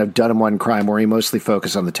 this kind of done-in-one crime where you mostly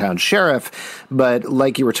focus on the town sheriff. But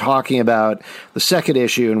like you were talking about, the second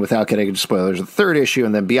issue, and without getting into spoilers, the third issue,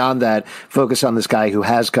 and then beyond that, focus on this guy who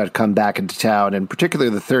has come back into town. And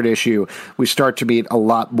particularly the third issue, we start to meet a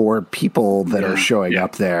lot more people that are showing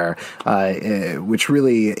up there, which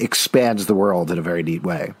really expands the world in a very neat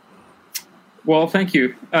way. Well, thank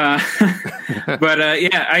you. But I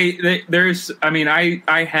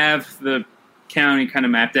have the county kind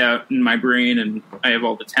of mapped out in my brain, and I have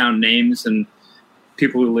all the town names and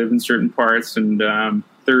people who live in certain parts. And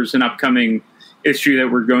there's an upcoming issue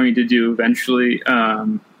that we're going to do eventually,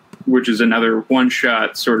 which is another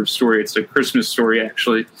one-shot sort of story. It's a Christmas story,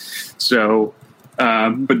 actually. So,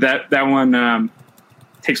 but that one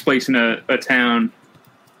takes place in a town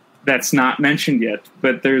that's not mentioned yet.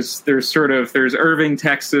 But there's Irving,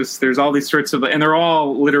 Texas. There's all these sorts of, and they're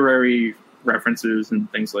all literary references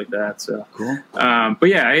and things like that. So cool. But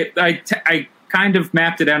yeah, I kind of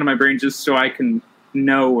mapped it out in my brain just so I can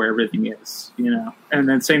know where everything is, and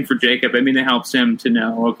then same for Jacob. I mean, it helps him to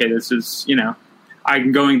know, okay, this is,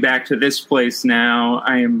 I'm going back to this place now.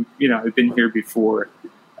 I am, I've been here before,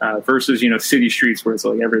 versus, city streets where it's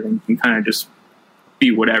like everything can kind of just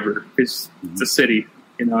be whatever. It's a city,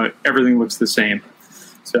 everything looks the same.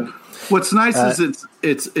 So what's nice is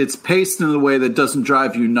it's paced in a way that doesn't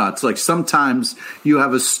drive you nuts. Like sometimes you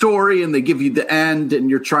have a story and they give you the end and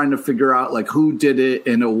you're trying to figure out like who did it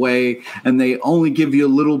in a way, and they only give you a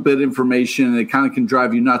little bit of information and it kind of can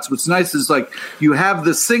drive you nuts. What's nice is like you have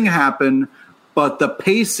this thing happen, but the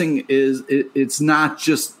pacing it's not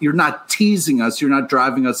just, you're not teasing us. You're not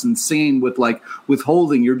driving us insane with like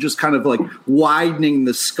withholding. You're just kind of like widening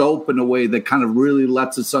the scope in a way that kind of really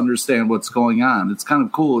lets us understand what's going on. It's kind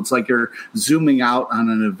of cool. It's like you're zooming out on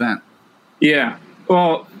an event. Yeah.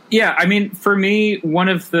 Well, yeah. I mean, for me, one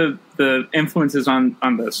of the influences on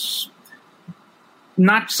this,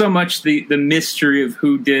 not so much the mystery of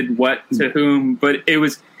who did what to whom, but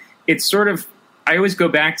it's sort of, I always go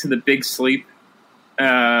back to The Big Sleep,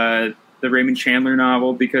 the Raymond Chandler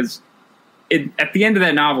novel, because at the end of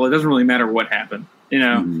that novel, it doesn't really matter what happened.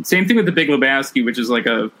 Same thing with The Big Lebowski, which is like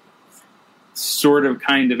a sort of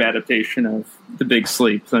kind of adaptation of The Big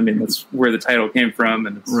Sleep. I mean, that's where the title came from,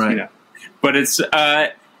 and it's, right. But it's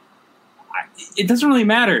it doesn't really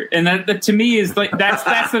matter, and that to me is like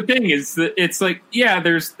that's the thing, is that it's like, yeah,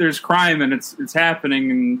 there's crime and it's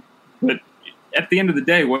happening, but at the end of the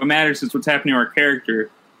day, what matters is what's happening to our character.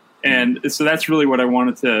 And so that's really what I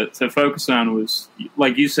wanted to focus on, was,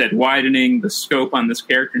 like you said, widening the scope on this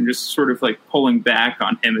character and just sort of like pulling back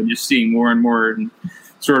on him and just seeing more and more, and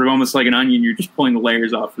sort of almost like an onion, you're just pulling the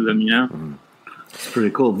layers off of him, It's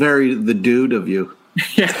pretty cool. Very the dude of you.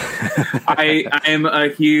 Yeah. I am a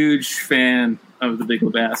huge fan of The Big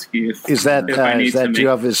Lebowski. Is that do you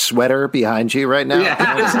have his sweater behind you right now?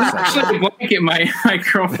 Yeah. This is actually a blanket my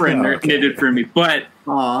girlfriend knitted for me, but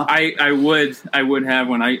I would have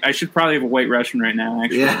one. I should probably have a White Russian right now,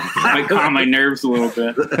 actually. Yeah. It might calm my nerves a little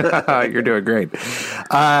bit. You're doing great.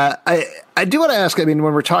 I do want to ask, I mean,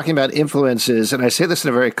 when we're talking about influences, and I say this in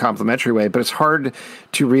a very complimentary way, but it's hard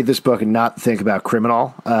to read this book and not think about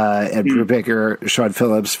Criminal, and Brubaker, Sean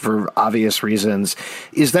Phillips, for obvious reasons.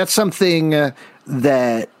 Is that something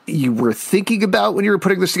that you were thinking about when you were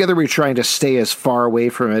putting this together? Were you trying to stay as far away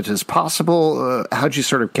from it as possible? How'd you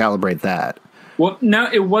sort of calibrate that? Well, no,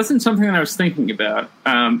 it wasn't something that I was thinking about.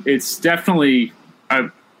 It's definitely, I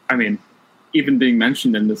mean, even being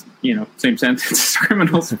mentioned in this, same sentence,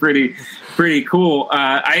 Criminal's pretty cool.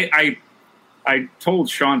 I told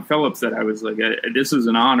Sean Phillips that I was like, this is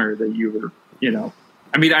an honor that you were,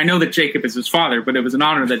 I mean, I know that Jacob is his father, but it was an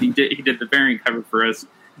honor that he did the variant cover for us.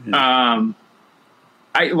 Yeah.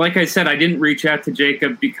 Like I said, I didn't reach out to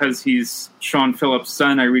Jacob because he's Sean Phillips'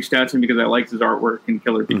 son. I reached out to him because I liked his artwork in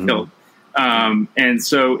Kill or Be Killed. And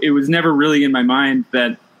so it was never really in my mind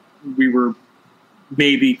that we were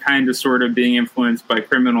maybe kind of sort of being influenced by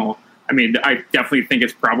Criminal. I mean, I definitely think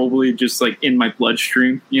it's probably just like in my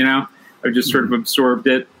bloodstream, I've just sort of absorbed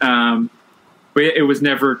it. But it was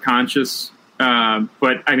never conscious.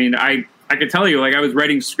 But I mean, I could tell you, like, I was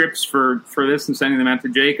writing scripts for this and sending them out to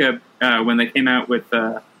Jacob when they came out with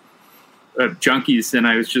Junkies, and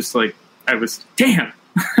I was just like, damn.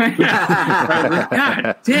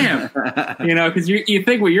 God damn, because you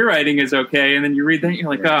think what you're writing is okay, and then you read that and you're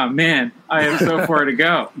like, oh man, I have so far to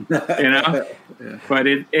go, But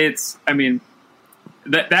it's, I mean,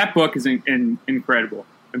 that book is incredible.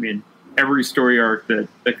 I mean, every story arc that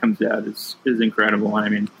comes out is incredible. I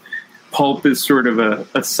mean, Pulp is sort of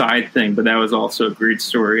a side thing, but that was also a great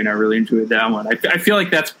story, and I really enjoyed that one. I feel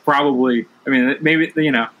like that's probably, I mean, maybe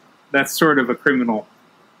that's sort of a Criminal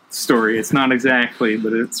story. It's not exactly,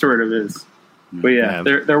 but it sort of is. But yeah,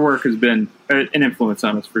 their work has been an influence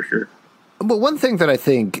on us for sure. But one thing that I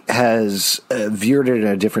think has veered it in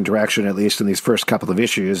a different direction, at least in these first couple of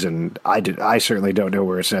issues, and I certainly don't know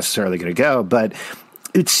where it's necessarily going to go, but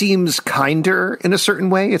it seems kinder in a certain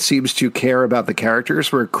way. It seems to care about the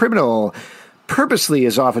characters, where Criminal purposely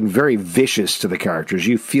is often very vicious to the characters.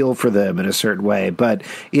 You feel for them in a certain way, but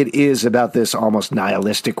it is about this almost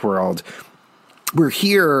nihilistic world. We're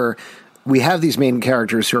here, we have these main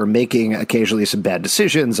characters who are making occasionally some bad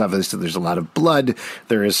decisions. Obviously, there's a lot of blood,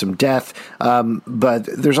 there is some death, but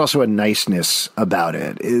there's also a niceness about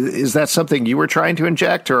it. Is that something you were trying to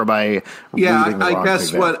inject, or am I? Yeah, I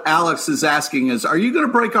guess what Alex is asking is, are you going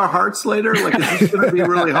to break our hearts later? Like, is this going to be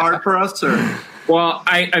really hard for us? Or well,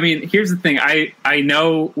 I mean, here's the thing. I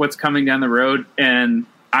know what's coming down the road, and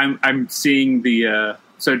I'm seeing the.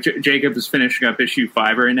 So Jacob is finishing up issue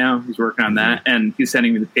 5 right now. He's working on that, and he's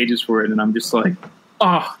sending me the pages for it, and I'm just like,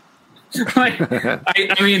 oh, like,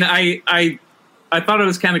 I thought it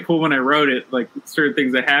was kind of cool when I wrote it, like certain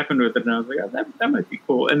things that happened with it, and I was like, oh, that might be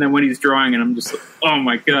cool. And then when he's drawing, and I'm just like, oh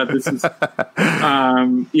my god, this is,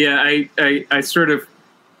 I sort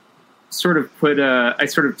of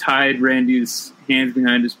tied Randy's hands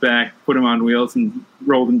behind his back, put him on wheels, and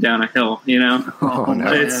rolled him down a hill. You know,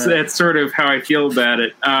 that's sort of how I feel about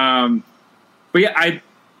it. But yeah, I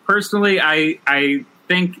personally, I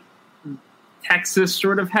think Texas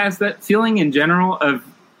sort of has that feeling in general of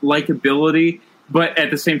likability, but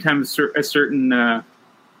at the same time, a certain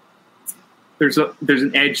there's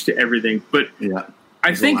an edge to everything. But yeah,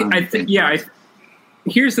 I think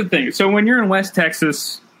here's the thing. So when you're in West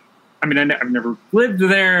Texas. I mean, I've never lived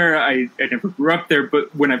there. I never grew up there.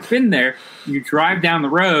 But when I've been there, you drive down the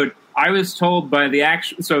road. I was told by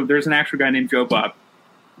so there's an actual guy named Joe Bob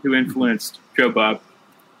who influenced Joe Bob.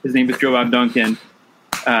 His name is Joe Bob Duncan.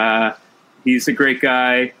 He's a great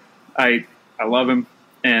guy. I love him.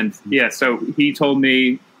 And yeah, so he told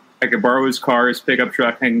me I could borrow his car, his pickup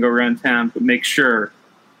truck. I can go around town, but make sure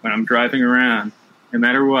when I'm driving around, no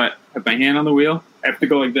matter what, I have my hand on the wheel. I have to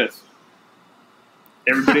go like this.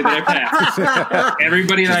 Everybody that I pass.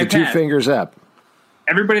 Everybody that I pass. 2 fingers up.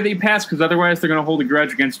 Everybody that you pass, because otherwise they're going to hold a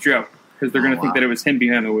grudge against Joe, because they're going to think that it was him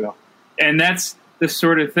behind the wheel. And that's the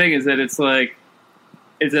sort of thing, is that it's like,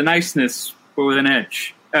 it's a niceness, but with an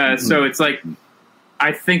edge. So it's like,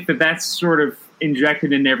 I think that's sort of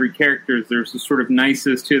injected in every character. There's a sort of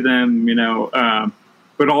niceness to them, you know,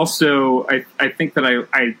 but also I think that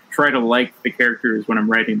I try to like the characters when I'm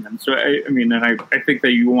writing them. So I mean, and I think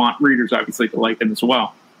that you want readers obviously to like them as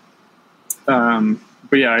well. But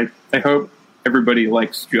yeah, I hope everybody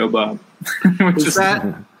likes Joe Bob.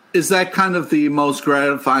 Is that kind of the most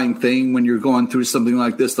gratifying thing when you're going through something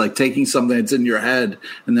like this, like taking something that's in your head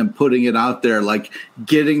and then putting it out there, like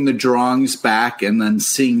getting the drawings back and then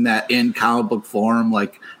seeing that in comic book form,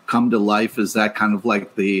 like come to life? Is that kind of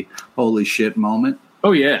like the holy shit moment?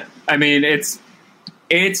 Oh yeah. I mean,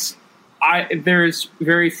 there's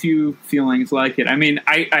very few feelings like it. I mean,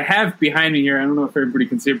 I have behind me here, I don't know if everybody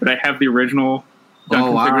can see it, but I have the original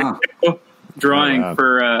Duncan drawing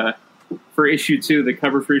for issue 2, the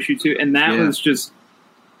cover for issue 2. And that was just,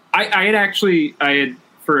 I had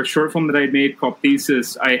for a short film that I had made called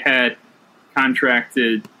Thesis, I had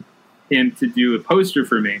contracted him to do a poster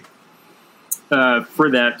for me, for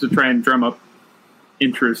that, to try and drum up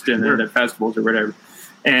interest in it at festivals or whatever.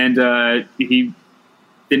 And he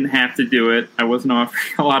didn't have to do it. I wasn't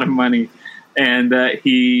offering a lot of money, and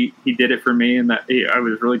he did it for me, and I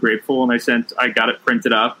was really grateful. And I got it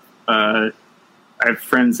printed up. I have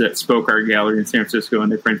friends at Spoke Art Gallery in San Francisco,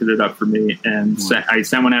 and they printed it up for me. And I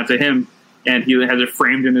sent one out to him, and he has it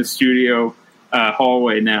framed in his studio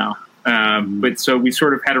hallway now. But so we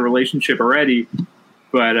sort of had a relationship already.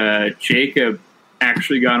 But Jacob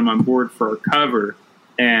actually got him on board for a cover,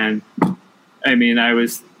 and I mean, I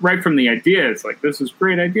was right from the idea. It's like, this is a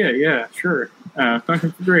great idea. Yeah, sure.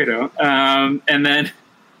 Duncan Fegredo. And then,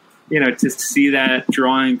 you know, to see that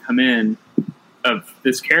drawing come in of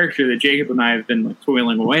this character that Jacob and I have been like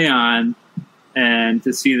toiling away on, and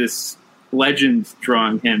to see this legend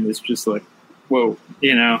drawing him is just like, whoa,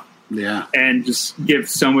 you know? Yeah. And just give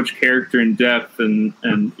so much character and depth. And,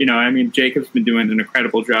 you know, I mean, Jacob's been doing an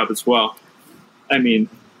incredible job as well. I mean,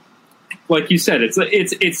 like you said,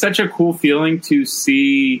 it's such a cool feeling to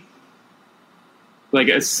see.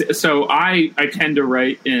 Like, so I tend to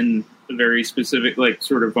write in a very specific, like,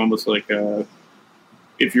 sort of almost like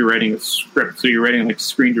if you're writing a script, so you're writing like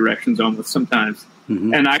screen directions almost sometimes.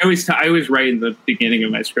 Mm-hmm. And I always write in the beginning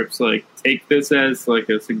of my scripts, like, take this as like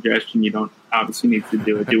a suggestion. You don't obviously need to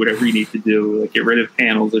do it. Do whatever you need to do. Like, get rid of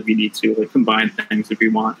panels if you need to. Like, combine things if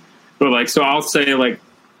you want. But like, so I'll say like,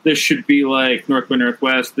 this should be like North by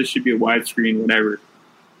Northwest. This should be a widescreen, whatever.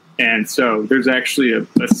 And so there's actually a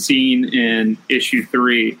scene in issue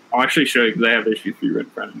 3. I'll actually show you because I have issue 3 right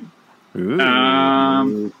in front of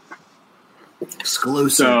me.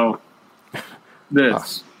 Exclusive. So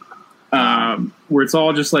this, where it's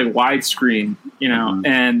all just like widescreen, you know,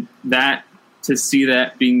 and that, to see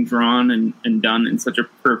that being drawn and done in such a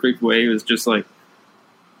perfect way was just like,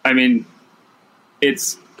 I mean,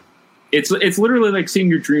 it's it's literally like seeing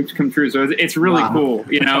your dreams come true. So it's really cool,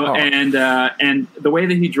 you know. Oh. And the way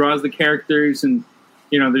that he draws the characters, and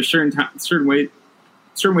you know, there's certain ways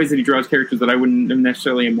that he draws characters that I wouldn't have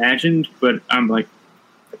necessarily imagined, but I'm like,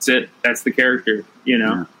 that's it. That's the character, you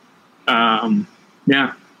know.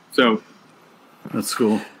 Yeah. So that's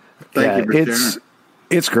cool. Thank you for sharing.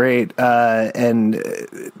 It's great. And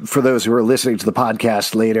for those who are listening to the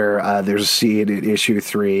podcast later, there's a scene in issue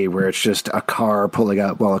 3 where it's just a car pulling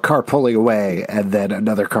away and then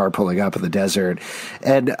another car pulling up in the desert.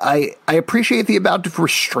 And I appreciate the amount of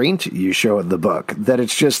restraint you show in the book, that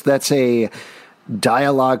that's a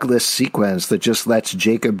dialogueless sequence that just lets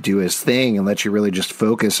Jacob do his thing and lets you really just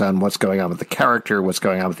focus on what's going on with the character, what's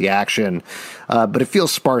going on with the action. But it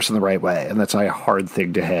feels sparse in the right way, and that's a hard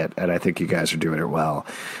thing to hit, and I think you guys are doing it well.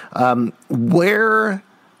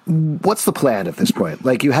 What's the plan at this point?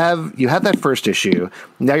 Like, you have that first issue.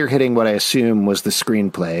 Now you're hitting what I assume was the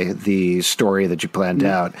screenplay, the story that you planned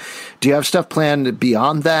out. Do you have stuff planned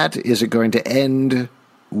beyond that? Is it going to end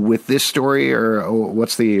with this story, or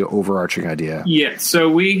what's the overarching idea? Yeah, so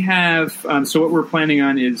we have, so what we're planning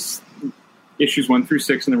on is issues 1 through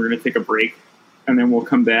 6, and then we're going to take a break, and then we'll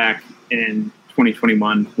come back in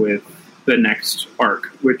 2021 with the next arc,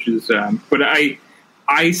 which is, but I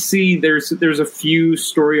see there's a few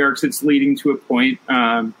story arcs that's leading to a point.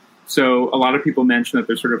 So a lot of people mention that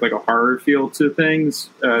there's sort of like a horror feel to things,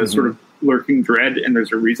 sort of lurking dread, and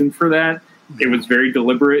there's a reason for that. It was very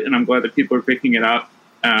deliberate, and I'm glad that people are picking it up.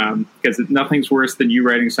 Because nothing's worse than you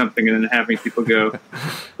writing something and then having people go,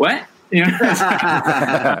 "What?" You know?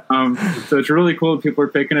 So it's really cool that people are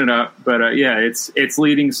picking it up. But yeah, it's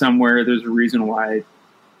leading somewhere. There's a reason why,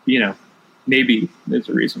 you know, maybe there's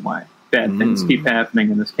a reason why bad things keep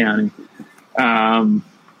happening in this county. And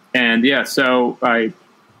yeah, so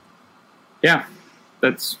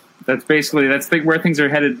that's basically where things are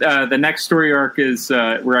headed. The next story arc is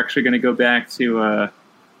we're actually going to go back to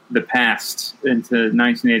the past into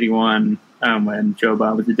 1981 when Joe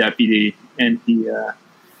Bob was a deputy and he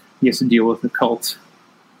has to deal with the cult.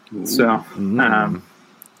 So yeah,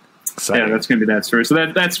 that's going to be that story.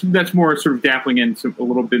 So that's more sort of dappling into a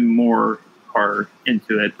little bit more horror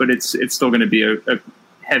into it, but it's still going to be a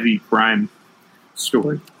heavy crime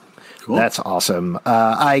story. Cool. That's awesome.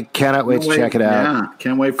 I cannot wait to check it out. Yeah,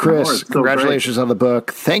 can't wait for Chris, more. It's so congratulations on the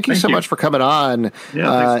book. Thank you so much for coming on.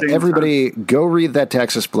 Yeah, everybody, go read that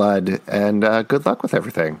Texas Blood, and good luck with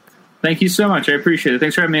everything. Thank you so much. I appreciate it.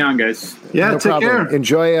 Thanks for having me on, guys. Yeah, no take problem. care.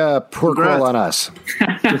 Enjoy a pork roll on us.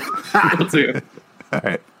 Will do. All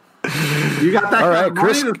right. You got that kind of money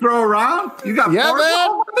Chris, to throw around? You got pork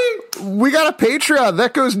roll money? We got a Patreon.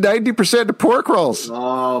 That goes 90% to pork rolls.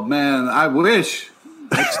 Oh, man, I wish.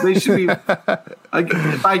 They should be.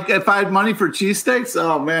 If I had money for cheesesteaks,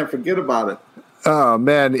 oh man, forget about it. Oh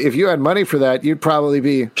man, if you had money for that, you'd probably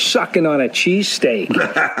be sucking on a cheesesteak.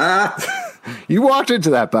 You walked into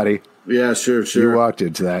that, buddy. Yeah, sure. You walked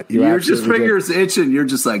into that. Your just fingers itching. You're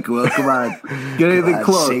just like, well, come on, get anything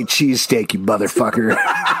close. Say cheesesteak, you motherfucker.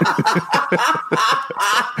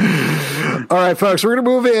 All right, folks, we're going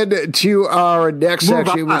to move into our next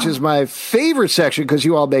section, which is my favorite section because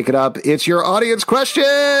you all make it up. It's your audience questions.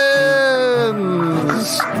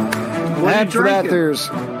 And for that, there's...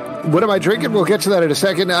 What am I drinking? We'll get to that in a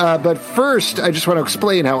second. But first, I just want to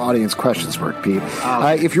explain how audience questions work, Pete.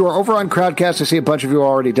 If you are over on Crowdcast, I see a bunch of you have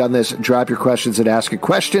already done this. Drop your questions and ask a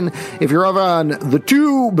question. If you're over on the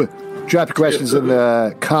Tube, drop your questions in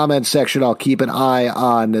the comments section. I'll keep an eye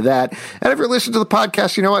on that. And if you're listening to the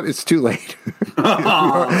podcast, you know what? It's too late.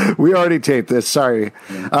 We already taped this. Sorry.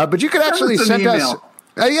 But you can actually send us...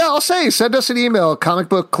 I'll say, send us an email,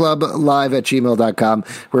 comicbookclublive@gmail.com.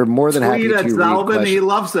 We're more than happy to read questions. He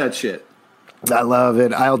loves that shit. I love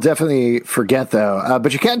it. I'll definitely forget, though.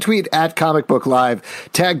 But you can tweet at Comic Book Live.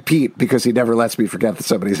 Tag Pete, because he never lets me forget that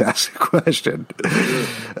somebody's asked a question.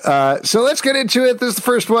 So let's get into it. This is the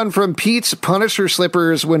first one from Pete's Punisher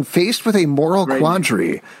Slippers. When faced with a moral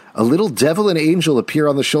quandary, a little devil and angel appear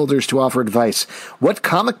on the shoulders to offer advice. What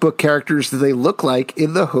comic book characters do they look like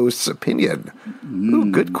in the host's opinion?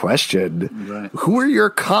 Ooh, good question. Right. Who are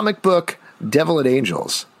your comic book devil and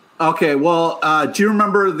angels? Okay, well, do you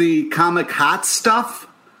remember the comic Hot Stuff?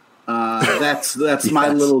 That's yes. My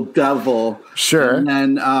little devil. Sure. And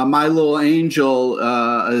then my little angel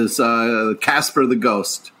is Casper the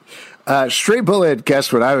Ghost. Straight Bullet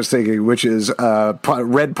guessed what I was thinking, which is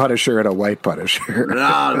red Punisher and a white Punisher.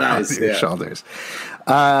 Oh, nice. On your shoulders.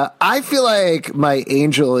 I feel like my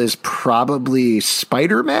angel is probably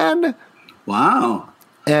Spider-Man. Wow.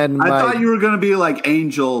 And I thought you were going to be like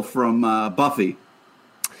Angel from Buffy.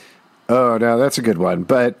 Oh, no, that's a good one.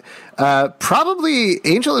 But probably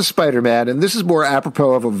Angel is Spider-Man, and this is more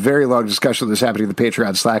apropos of a very long discussion that was happening in the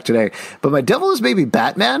Patreon Slack today. But my devil is maybe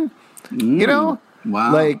Batman, you know?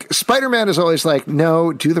 Wow. Like, Spider-Man is always like,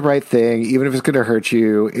 no, do the right thing. Even if it's going to hurt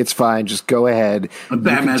you, it's fine. Just go ahead. And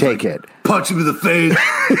Batman's take like, it. Punch him in the face.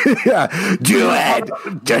 Yeah, do it.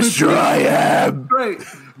 Destroy him. Right.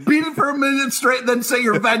 Beat him for a minute straight, then say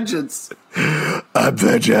your vengeance. I'm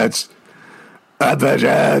vengeance. I'm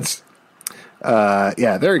vengeance.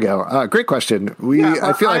 Yeah, there you go. Great question.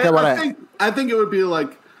 I feel like I want to. I think it would be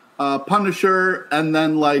like Punisher, and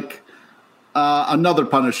then like another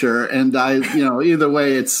Punisher, and either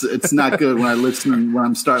way, it's not good when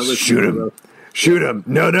I'm starting listening. Shoot him. Shoot him.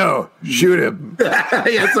 No. Shoot him. Yeah,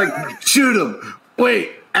 it's like shoot him.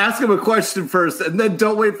 Wait, ask him a question first, and then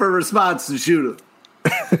don't wait for a response to shoot him.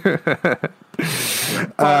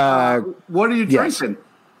 What are you drinking?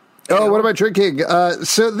 Oh, what am I drinking?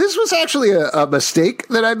 So this was actually a mistake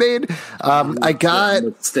that I made. I got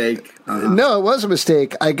a mistake. No, it was a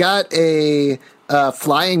mistake. I got a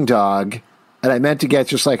Flying Dog, and I meant to get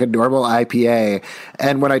just like a normal IPA.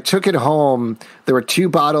 And when I took it home, there were 2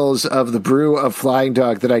 bottles of the brew of Flying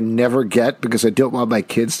Dog that I never get because I don't want my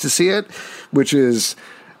kids to see it, which is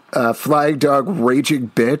Flying Dog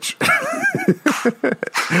Raging Bitch.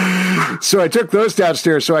 So I took those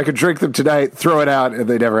downstairs so I could drink them tonight, throw it out, and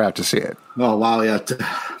they never have to see it. Oh, wow. You have to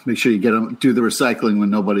make sure you do the recycling when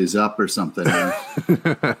nobody's up or something.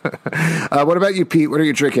 What about you, Pete? What are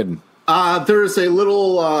you drinking? There's a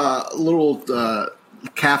little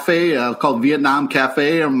cafe called Vietnam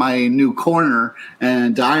Cafe in my new corner,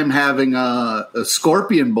 and I'm having a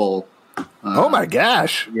Scorpion Bowl. Oh, my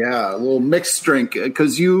gosh. Yeah, a little mixed drink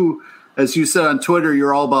because as you said on Twitter,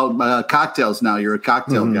 you're all about cocktails now. You're a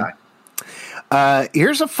cocktail guy.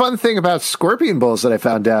 Here's a fun thing about Scorpion Bowls that I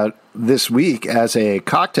found out this week as a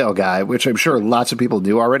cocktail guy, which I'm sure lots of people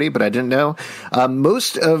knew already, but I didn't know.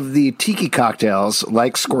 Most of the tiki cocktails,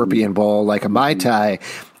 like Scorpion Bowl, like a Mai Tai,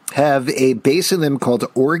 have a base in them called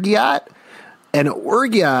Orgeat, and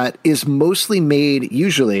Orgeat is mostly made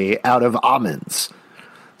usually out of almonds.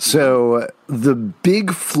 So the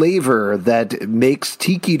big flavor that makes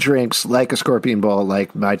tiki drinks like a Scorpion Bowl,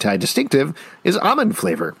 like Mai Tai distinctive, is almond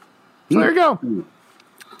flavor. So there you go.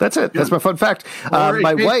 That's it. That's my fun fact.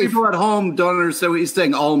 My wife. People at home don't understand what he's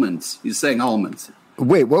saying. Almonds. He's saying almonds.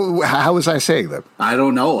 Wait, how was I saying them? I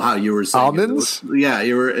don't know how you were saying almonds.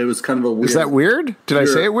 It was kind of a weird. Is that weird? Did I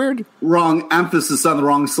say it weird? Wrong emphasis on the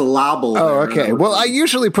wrong syllable. Oh, okay. Well, I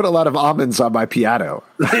usually put a lot of almonds on my piano.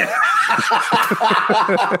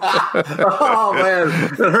 Oh man,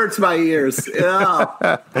 it hurts my ears.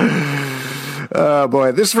 Yeah. Oh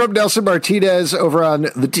boy, this is from Nelson Martinez over on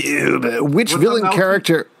the Tube. Which villain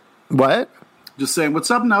character? What? Just saying, what's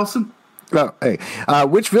up, Nelson? Oh, hey.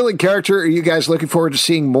 Which villain character are you guys looking forward to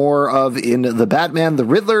seeing more of in the Batman, the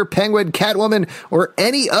Riddler, Penguin, Catwoman, or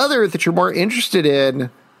any other that you're more interested in?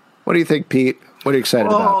 What do you think, Pete? What are you excited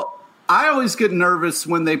about? I always get nervous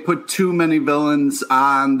when they put too many villains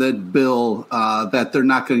on the bill that they're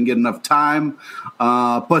not going to get enough time.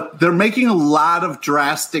 But they're making a lot of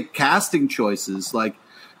drastic casting choices, like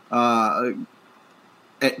Colin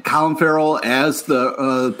Farrell as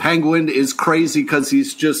the Penguin is crazy because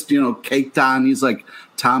he's just, caked on. He's like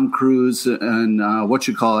Tom Cruise and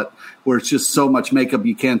where it's just so much makeup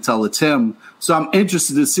you can't tell it's him. So I'm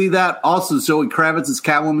interested to see that. Also, Zoe Kravitz as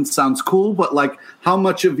Catwoman sounds cool, but like how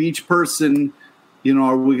much of each person,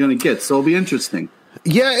 are we going to get? So it'll be interesting.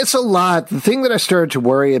 Yeah, it's a lot. The thing that I started to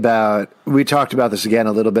worry about, we talked about this again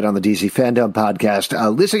a little bit on the DC Fandom podcast.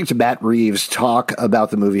 Listening to Matt Reeves talk about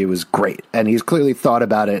the movie was great, and he's clearly thought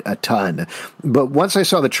about it a ton. But once I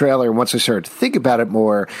saw the trailer, and once I started to think about it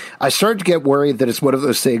more, I started to get worried that it's one of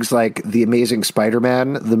those things like The Amazing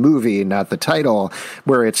Spider-Man, the movie, not the title,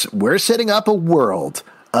 where we're setting up a world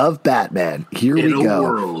of Batman. Here we go.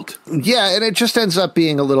 World. Yeah, and it just ends up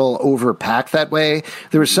being a little overpacked that way.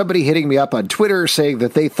 There was somebody hitting me up on Twitter saying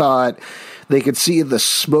that they thought they could see the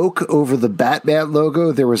smoke over the Batman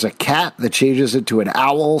logo. There was a cat that changes into an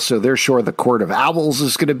owl, so they're sure the Court of Owls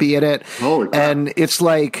is going to be in it. And it's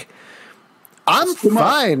like, I'm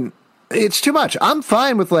fine. It's too much. I'm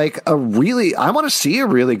fine with I want to see a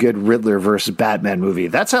really good Riddler versus Batman movie.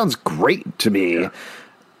 That sounds great to me. Yeah.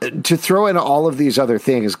 To throw in all of these other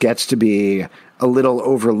things gets to be a little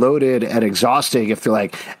overloaded and exhausting if they're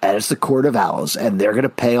like, and it's the Court of Owls, and they're going to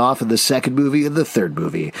pay off in the second movie and the third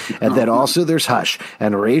movie. And then also there's Hush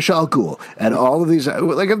and Ra's al Ghul and all of these.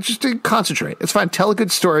 I'm just to concentrate. It's fine. Tell a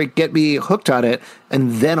good story. Get me hooked on it,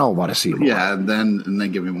 and then I'll want to see more. Yeah, and then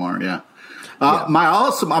give me more. Yeah. I'm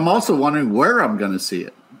also wondering where I'm going to see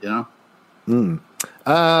it.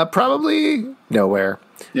 Probably nowhere.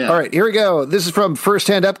 Yeah. All right, here we go. This is from First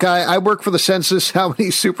Hand Up Guy. I work for the census. How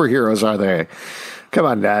many superheroes are there? Come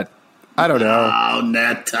on, Nat. I don't know. Oh,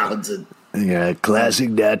 Nat Townsend. Yeah,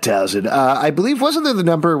 classic Nat Townsend. I believe, wasn't there the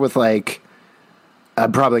number with like,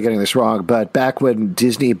 I'm probably getting this wrong, but back when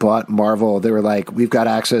Disney bought Marvel, they were like, we've got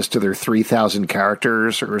access to their 3,000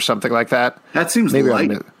 characters or something like that. That seems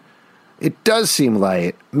light. It does seem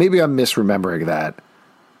light. Maybe I'm misremembering that.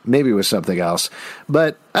 Maybe it was something else.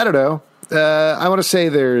 But I don't know. I want to say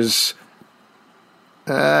there's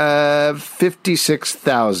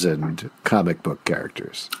 56,000 comic book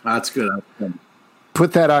characters. That's good.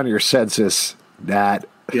 Put that on your census, Nat.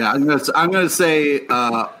 Yeah, I'm gonna say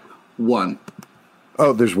one.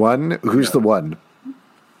 Oh, there's one? Who's the one?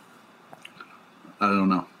 I don't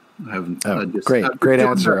know. I haven't. Great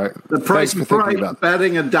answer. The price of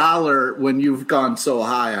betting $1 when you've gone so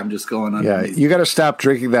high, I'm just going on. Yeah, you got to stop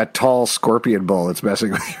drinking that tall scorpion bowl. It's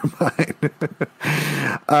messing with your mind.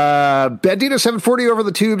 Bandito740 over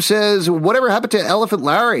the tube says, whatever happened to Elephant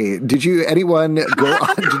Larry? Did anyone go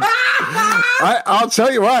on? I'll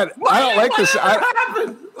tell you what. I don't like this.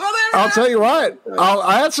 I'll tell you what. I'll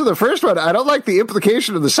answer the first one. I don't like the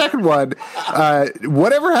implication of the second one.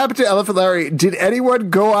 Whatever happened to Elephant Larry? Did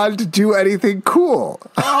anyone go on to do anything cool?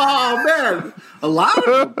 Oh, man. A lot of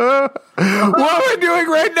them. What am I doing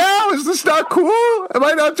right now? Is this not cool? Am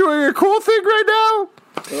I not doing a cool thing right now?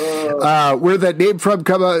 Where that name from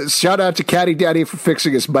come out? Shout out to Caddy Daddy for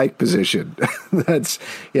fixing his mic position.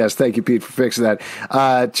 Yes, thank you, Pete, for fixing that.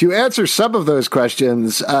 To answer some of those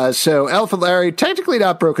questions, so Elephant Larry, technically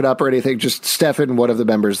not broken up or anything, just Stefan, one of the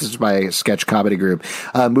members, this is my sketch comedy group,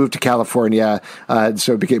 moved to California,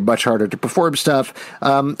 so it became much harder to perform stuff.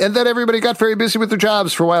 And then everybody got very busy with their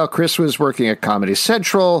jobs. For a while, Chris was working at Comedy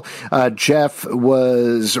Central. Jeff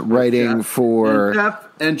was writing for...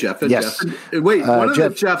 Jeff. Yes. Wait, one of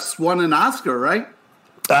the Jeffs won an Oscar, right?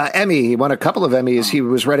 Emmy. He won a couple of Emmys. He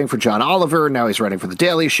was writing for John Oliver. Now he's writing for The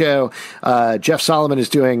Daily Show. Jeff Solomon is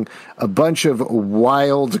doing a bunch of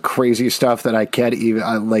wild, crazy stuff that I can't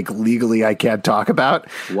even, legally I can't talk about.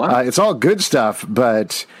 What? It's all good stuff,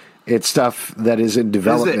 but it's stuff that is in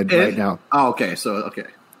development right now. Oh, okay. So, okay.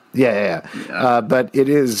 Yeah. But it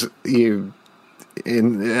is...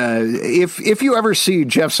 If you ever see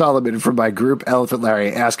Jeff Solomon from my group Elephant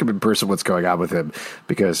Larry, ask him in person what's going on with him,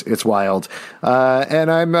 because it's wild.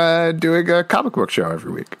 And I'm doing a comic book show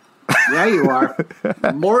every week. Yeah, you are.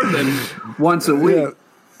 More than once a week. Yeah,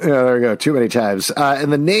 there we go. Too many times.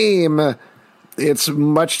 And the name, it's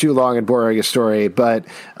much too long and boring a story, but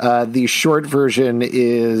the short version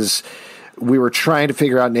is we were trying to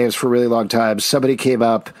figure out names for a really long time. Somebody came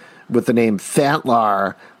up with the name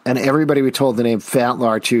Fantlar, and everybody we told the name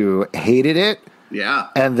Fantlar to hated it. Yeah.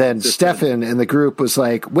 And then Stefan in the group was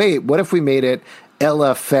like, wait, what if we made it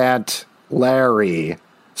Elephant Larry?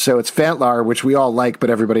 So it's Fantlar, which we all like, but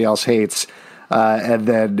everybody else hates.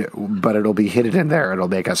 But it'll be hidden in there. It'll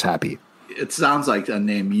make us happy. It sounds like a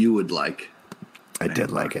name you would like. I did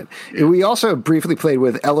like it. Yeah. We also briefly played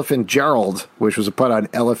with Elephant Gerald, which was a pun on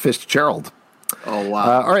Ella Fitzgerald. Oh,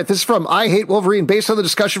 wow. All right, this is from I Hate Wolverine. Based on the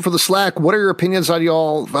discussion for the Slack, what are your opinions on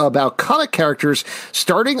y'all about comic characters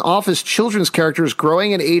starting off as children's characters,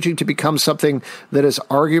 growing and aging to become something that is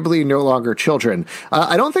arguably no longer children?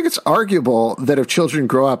 I don't think it's arguable that if children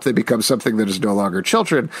grow up, they become something that is no longer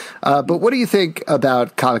children. But what do you think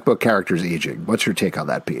about comic book characters aging? What's your take on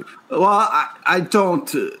that, Pete? Well, I don't.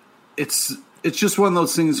 It's just one of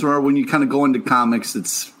those things where when you kind of go into comics,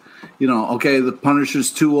 it's, okay, the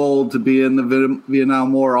Punisher's too old to be in the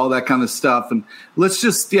Vietnam War, all that kind of stuff. And let's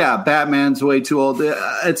just, Batman's way too old.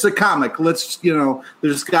 It's a comic. Let's,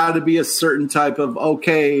 there's got to be a certain type of,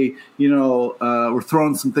 we're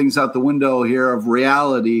throwing some things out the window here of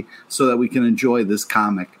reality so that we can enjoy this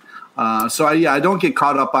comic. I don't get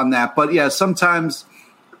caught up on that. But, sometimes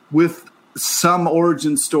with some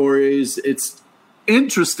origin stories, it's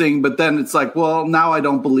interesting, but then it's like, well, now I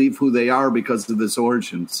don't believe who they are because of this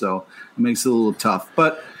origin, so it makes it a little tough.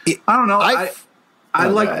 But I don't know. I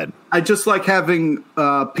just like having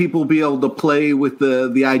people be able to play with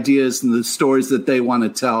the ideas and the stories that they want to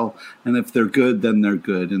tell, and if they're good, then they're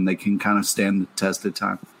good, and they can kind of stand the test of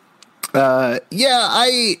time. I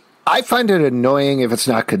find it annoying if it's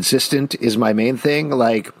not consistent. Is my main thing.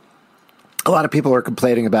 Like, a lot of people are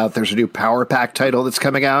complaining about there's a new Power Pack title that's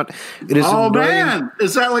coming out. It is annoying. Man,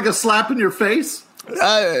 is that like a slap in your face?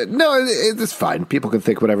 No, it's fine. People can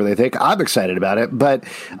think whatever they think. I'm excited about it, but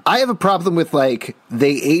I have a problem with, they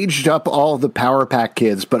aged up all the Power Pack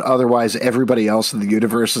kids, but otherwise everybody else in the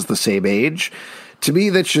universe is the same age. To me,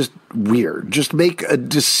 that's just weird. Just make a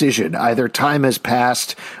decision. Either time has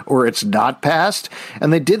passed or it's not passed.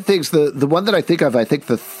 And they did things. The one that I think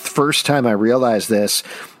the first time I realized this,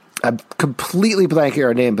 I'm completely blanking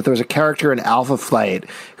her name, but there was a character in Alpha Flight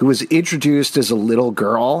who was introduced as a little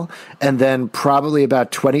girl, and then probably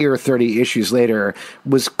about 20 or 30 issues later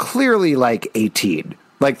was clearly like 18.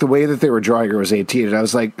 Like the way that they were drawing her was 18. And I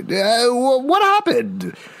was like, what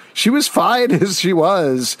happened? She was fine as she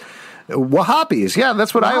was. Wahhabis. Yeah,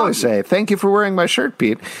 that's what I always say. Thank you for wearing my shirt,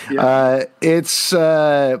 Pete. Yeah.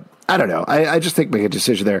 I don't know. I just think make a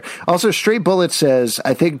decision there. Also, Stray Bullet says,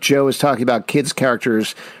 I think Joe is talking about kids'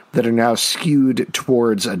 characters that are now skewed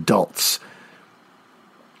towards adults.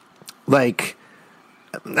 Like,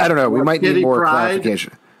 I don't know. We might need more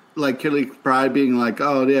clarification. Like Kitty Pryde being like,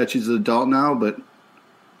 oh, yeah, she's an adult now, but...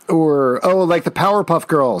 Or, like the Powerpuff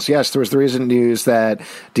Girls. Yes, there was the recent news that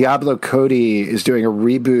Diablo Cody is doing a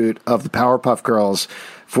reboot of the Powerpuff Girls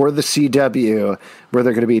for the CW, where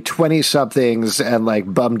they're going to be 20-somethings and,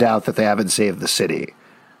 like, bummed out that they haven't saved the city.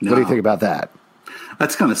 No. What do you think about that?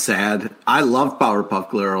 That's kind of sad. I love Powerpuff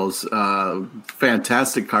Girls.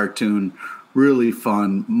 Fantastic cartoon. Really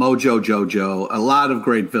fun. Mojo Jojo. A lot of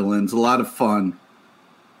great villains. A lot of fun.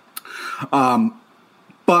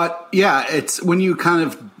 But, yeah, it's when you kind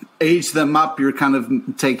of age them up, you're kind of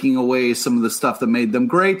taking away some of the stuff that made them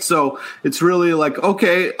great. So it's really like,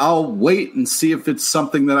 okay, I'll wait and see if it's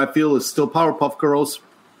something that I feel is still Powerpuff Girls.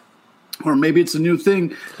 Or maybe it's a new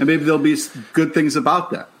thing, and maybe there'll be good things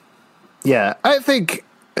about that. Yeah, I think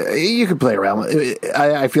you could play around.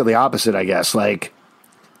 I feel the opposite, I guess. Like,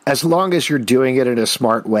 as long as you're doing it in a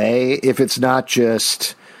smart way, if it's not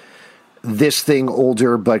just this thing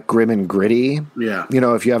older but grim and gritty,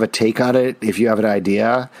 if you have a take on it, if you have an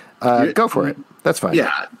idea, go for it. That's fine.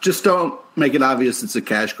 Yeah, just don't make it obvious it's a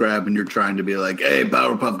cash grab and you're trying to be like, hey,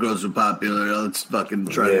 Powerpuff Girls are popular. Let's fucking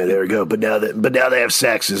try Yeah, there we go. But now they have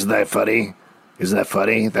sex. Isn't that funny? Isn't that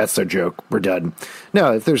funny? That's their joke. We're done.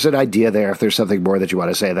 No, if there's an idea there, if there's something more that you want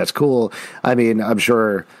to say, that's cool. I mean, I'm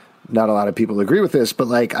sure not a lot of people agree with this, but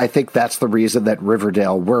like I think that's the reason that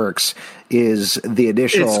Riverdale works is the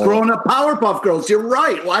initial... It's grown-up Powerpuff Girls. You're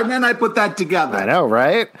right. Why didn't I put that together? I know,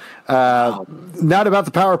 right? Not about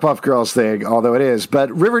the Powerpuff Girls thing, although it is. But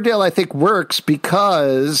Riverdale, I think, works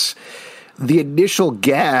because the initial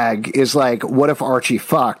gag is like, what if Archie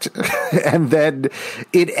fucked? And then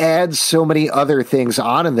it adds so many other things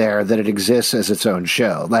on in there that it exists as its own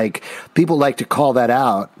show. Like, people like to call that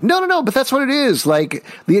out. No, but that's what it is. Like,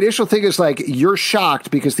 the initial thing is like, you're shocked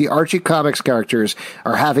because the Archie comics characters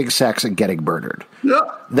are having sex and getting murdered. Yeah,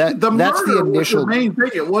 that's the initial was the main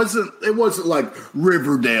thing. It wasn't like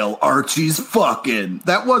Riverdale, Archie's fucking.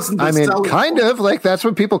 That wasn't. I mean, kind of like that's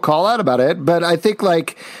what people call out about it. But I think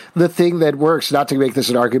like the thing that works, not to make this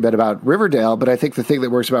an argument about Riverdale, but I think the thing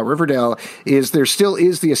that works about Riverdale is there still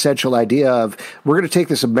is the essential idea of we're going to take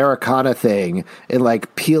this Americana thing and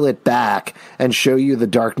like peel it back and show you the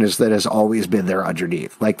darkness that has always been there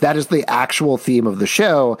underneath. Like that is the actual theme of the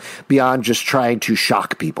show beyond just trying to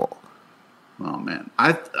shock people. Oh, man.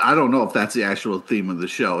 I don't know if that's the actual theme of the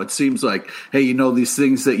show. It seems like, hey, these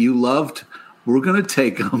things that you loved, we're going to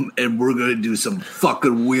take them and we're going to do some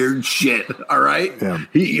fucking weird shit, all right? Yeah.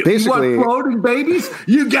 Basically, you want floating babies?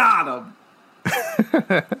 You got them.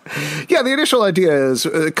 Yeah, the initial idea is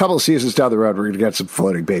a couple of seasons down the road, we're going to get some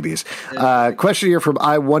floating babies. Question here from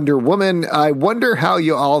I Wonder Woman. I wonder how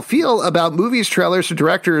you all feel about movies, trailers, and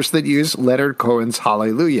directors that use Leonard Cohen's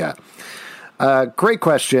Hallelujah. Great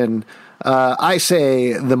question. I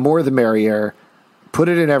say the more the merrier. Put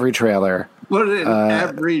it in every trailer. Put it in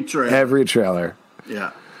every trailer. Every trailer.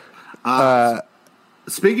 Yeah.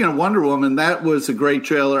 Speaking of Wonder Woman, that was a great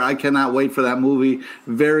trailer. I cannot wait for that movie.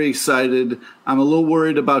 Very excited. I'm a little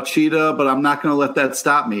worried about Cheetah, but I'm not going to let that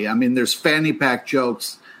stop me. I mean, there's fanny pack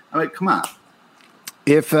jokes. I mean, come on.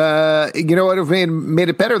 If you know what would have made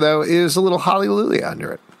it better, though, is a little Hallelujah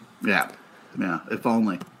under it. Yeah. If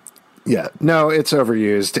only. Yeah, no, it's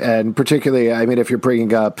overused, and particularly, I mean, if you're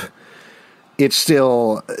bringing up, it's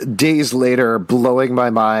still days later blowing my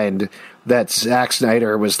mind that Zack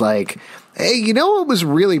Snyder was like, hey, you know what was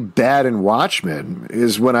really bad in Watchmen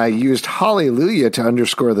is when I used Hallelujah to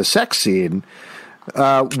underscore the sex scene.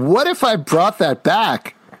 What if I brought that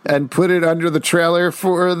back and put it under the trailer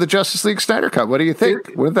for the Justice League Snyder Cut? What do you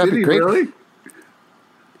think? Wouldn't that be great? Really?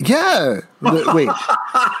 Yeah. Wait.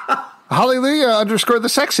 Hallelujah underscore the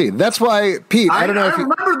sex scene. That's why, Pete, I don't know if you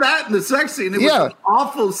remember that in the sex scene. It was an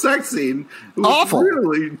awful sex scene. It was awful.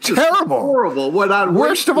 Really just terrible. Horrible.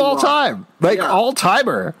 Worst of all time. Like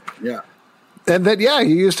all-timer. Yeah. And then, yeah,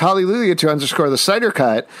 he used Hallelujah to underscore the Snyder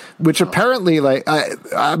Cut, which apparently, like,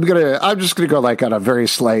 I'm just gonna go like on a very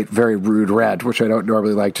slight, very rude rant, which I don't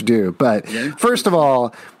normally like to do. But first of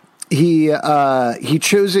all, he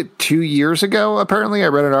chose it 2 years ago. Apparently, I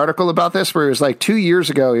read an article about this where it was like 2 years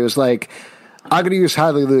ago. He was like, I'm going to use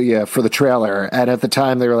Hallelujah for the trailer. And at the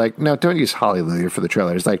time, they were like, no, don't use Hallelujah for the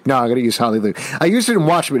trailer. He's like, no, I'm going to use Hallelujah. I used it in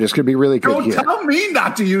Watchmen. It's going to be really good. Don't tell me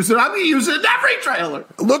not to use it. I'm going to use it in every trailer.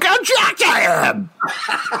 Look how jacked I am.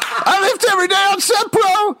 I lift every day on set,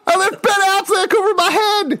 bro. I lift Ben Affleck over my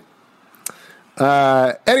head.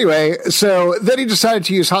 Anyway, so then he decided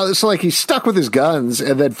to use Hallelujah. So, like, he stuck with his guns,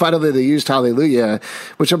 and then finally they used Hallelujah,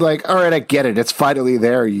 which I'm like, all right, I get it. It's finally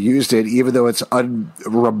there. You used it, even though it's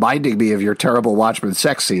reminding me of your terrible Watchmen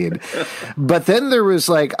sex scene. But then there was,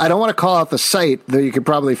 like, I don't want to call out the site, though you could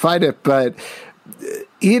probably find it, but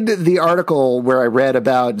in the article where I read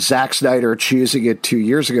about Zack Snyder choosing it 2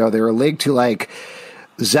 years ago, they were linked to, like,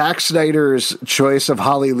 Zack Snyder's choice of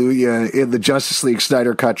Hallelujah in the Justice League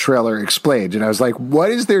Snyder Cut trailer explained. And I was like,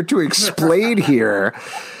 what is there to explain here?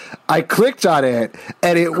 I clicked on it,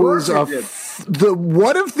 and it was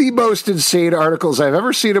one of the most insane articles I've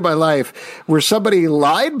ever seen in my life, where somebody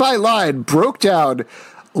line by line broke down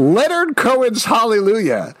Leonard Cohen's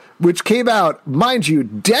Hallelujah, which came out, mind you,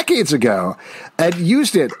 decades ago, and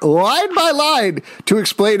used it line by line to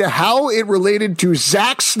explain how it related to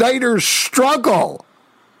Zack Snyder's struggle.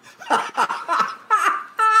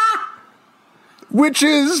 Which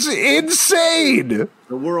is insane.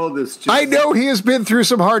 The world is just... I know he has been through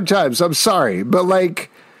some hard times. I'm sorry. But, like,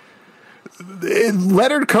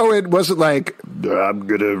 Leonard Cohen wasn't like, I'm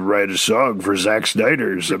going to write a song for Zack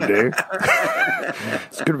Snyder someday.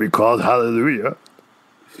 It's going to be called Hallelujah.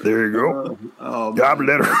 There you go. I'm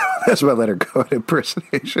Leonard. That's my Leonard Cohen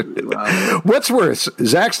impersonation. Wow. What's worse,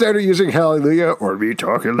 Zack Snyder using Hallelujah or me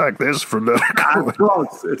talking like this from Leonard Cohen?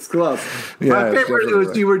 It's close. Yeah, my favorite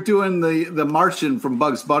was you were doing the Martian from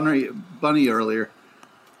Bugs Bunny earlier.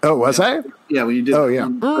 Oh, was I? Yeah, when you did. Oh, yeah.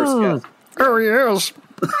 First guest. Oh, yes.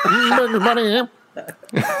 Bugs Bunny.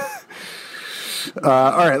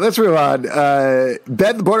 All right, let's move on.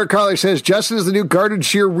 Ben the Border Collie says, Justin is the new garden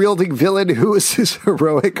shear wielding villain. Who is his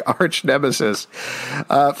heroic arch nemesis?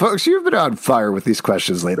 Folks, you've been on fire with these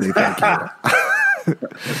questions lately. Thank you.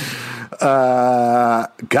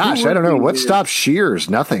 Gosh, I don't know. What stops shears?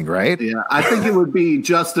 Nothing, right? Yeah, I think it would be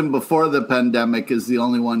Justin before the pandemic is the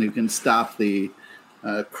only one who can stop the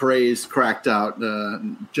crazed, cracked out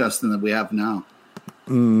Justin that we have now.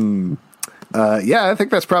 Yeah, I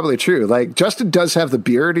think that's probably true. Like, Justin does have the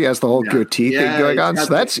beard. He has the whole goatee thing going on.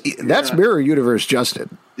 So that's Mirror Universe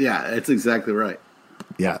Justin. Yeah, it's exactly right.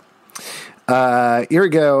 Yeah. Here we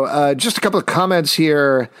go. Just a couple of comments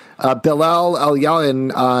here. Bilal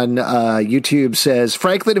Al-Yalan on YouTube says,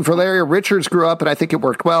 Franklin and Valeria Richards grew up, and I think it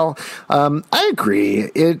worked well. I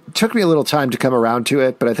agree. It took me a little time to come around to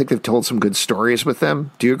it, but I think they've told some good stories with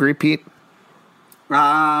them. Do you agree, Pete?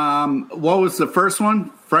 What was the first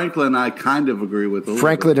one? Franklin, I kind of agree with.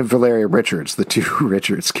 Franklin and Valeria Richards, the two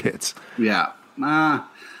Richards kids. Yeah.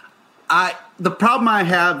 The problem I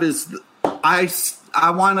have is I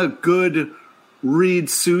want a good Reed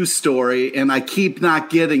Sue story, and I keep not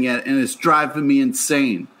getting it, and it's driving me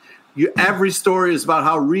insane. Every story is about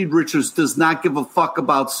how Reed Richards does not give a fuck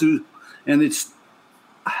about Sue, and it's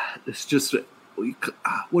just,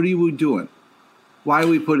 what are you doing? Why are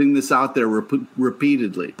we putting this out there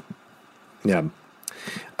repeatedly? Yeah.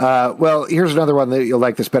 Well, here's another one that you'll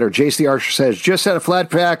like this better. JC Archer says, just had a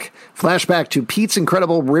flashback to Pete's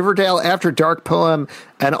incredible Riverdale After Dark poem,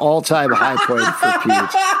 an all-time high point for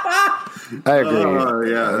Pete. I agree. Oh,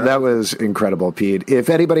 yeah. That was incredible, Pete. If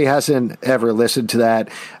anybody hasn't ever listened to that,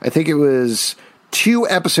 I think it was 2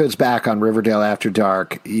 episodes back on Riverdale After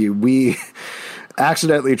Dark. We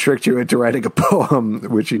accidentally tricked you into writing a poem,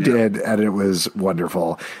 which you did, and it was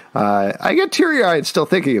wonderful. I get teary-eyed still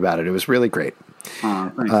thinking about it. It was really great.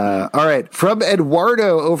 All right. From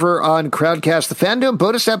Eduardo over on Crowdcast, the Fandom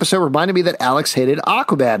bonus episode reminded me that Alex hated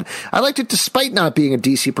Aquaman. I liked it despite not being a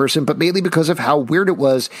DC person, but mainly because of how weird it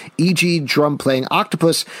was, e.g. drum-playing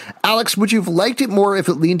octopus. Alex, would you have liked it more if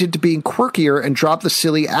it leaned into being quirkier and dropped the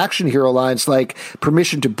silly action hero lines like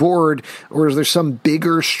permission to board, or is there some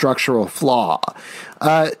bigger structural flaw?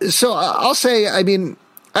 So I'll say, I mean,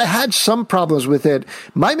 I had some problems with it.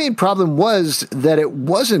 My main problem was that it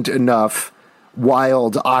wasn't enough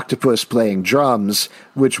wild octopus playing drums,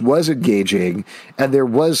 which was engaging, and there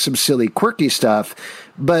was some silly quirky stuff,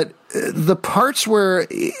 but the parts where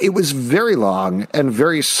it was very long and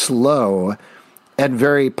very slow, and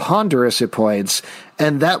very ponderous at points,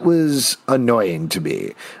 and that was annoying to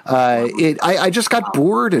me. I just got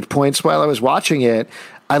bored at points while I was watching it.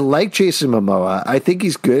 I like Jason Momoa. I think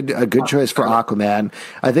he's good, a good choice for Aquaman.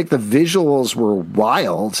 I think the visuals were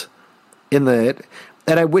wild in the,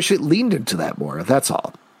 and I wish it leaned into that more. That's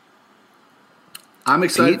all. I'm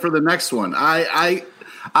excited for the next one. I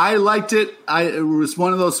liked it. It was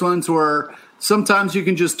one of those ones where sometimes you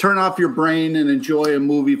can just turn off your brain and enjoy a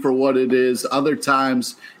movie for what it is. Other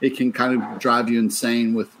times it can kind of drive you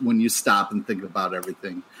insane when you stop and think about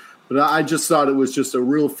everything. But I just thought it was just a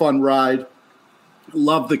real fun ride.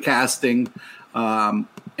 Love the casting. And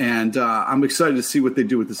I'm excited to see what they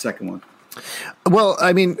do with the second one. Well,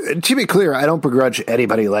 I mean, to be clear, I don't begrudge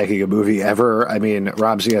anybody liking a movie ever. I mean,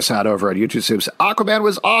 Ramzi Assad over at YouTube says Aquaman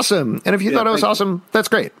was awesome. And if you thought it was awesome, that's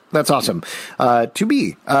great. That's awesome to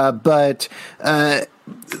me. But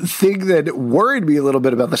thing that worried me a little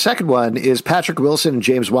bit about the second one is Patrick Wilson and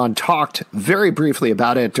James Wan talked very briefly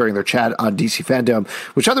about it during their chat on DC Fandom,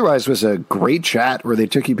 which otherwise was a great chat where they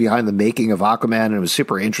took you behind the making of Aquaman, and it was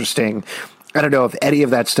super interesting. I don't know if any of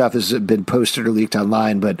that stuff has been posted or leaked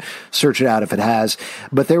online, but search it out if it has.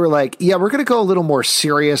 But they were like, yeah, we're going to go a little more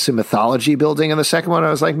serious in mythology building in the second one. I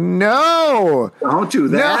was like, no. Don't do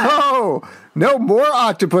that. No, more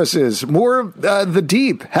octopuses, more the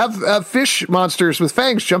deep. Have fish monsters with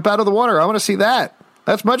fangs jump out of the water. I want to see that.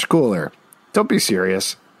 That's much cooler. Don't be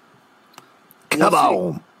serious. Come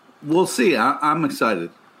on. We'll see. I'm excited.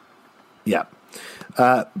 Yeah.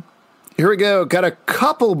 Here we go. Got a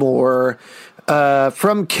couple more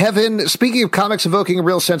from Kevin. Speaking of comics evoking a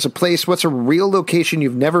real sense of place, what's a real location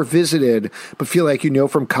you've never visited but feel like you know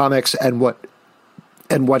from comics, and what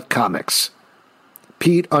comics?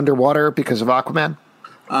 Pete, underwater because of Aquaman?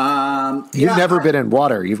 You've never been in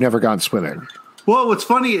water. You've never gone swimming. Well, what's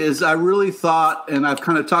funny is I really thought, and I've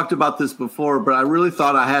kind of talked about this before, but I really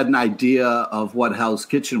thought I had an idea of what Hell's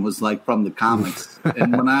Kitchen was like from the comics.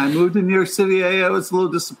 And when I moved to New York City, I was a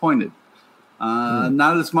little disappointed.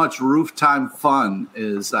 Not as much roof time fun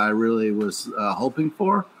as I really was hoping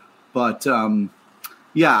for. But,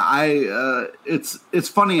 it's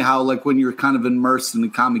funny how, like, when you're kind of immersed in the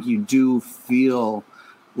comic, you do feel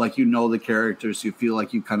like you know the characters. You feel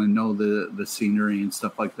like you kind of know the scenery and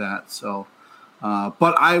stuff like that. So,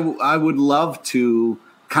 but I would love to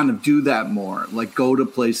kind of do that more, like go to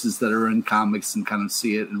places that are in comics and kind of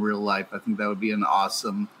see it in real life. I think that would be an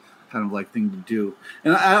awesome kind of like thing to do.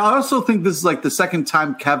 And I also think this is like the second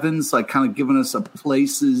time Kevin's like kind of given us a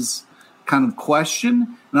places kind of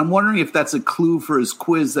question. And I'm wondering if that's a clue for his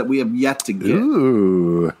quiz that we have yet to get.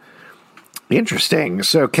 Ooh, interesting.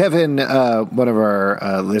 So Kevin, one of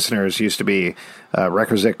our listeners, used to be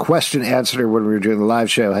requisite question answer when we were doing the live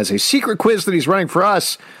show, has a secret quiz that he's running for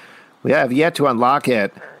us. We have yet to unlock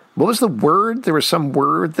it. What was the word? There was some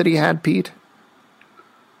word that he had, Pete?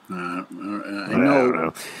 I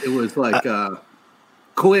know it was like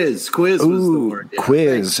quiz. Quiz was the word. Yeah.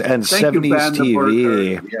 Quiz and 70s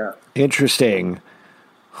TV. Yeah. Interesting.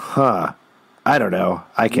 Huh. I don't know.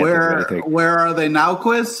 I can't think of anything. Where are they now,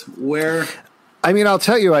 quiz? Where? I mean, I'll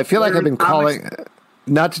tell you, I feel like I've been calling,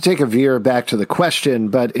 not to take a veer back to the question,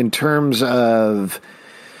 but in terms of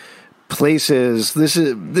places, this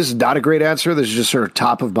is not a great answer. This is just sort of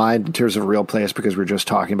top of mind in terms of a real place because we're just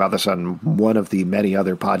talking about this on one of the many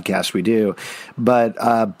other podcasts we do. But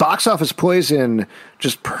Box Office Poison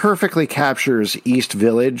just perfectly captures East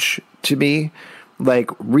Village to me.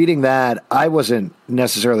 Like reading that, I wasn't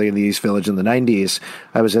necessarily in the East Village in the 90s.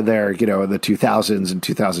 I was in there, in the 2000s and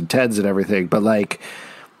 2010s and everything. But like,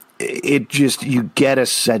 it just, you get a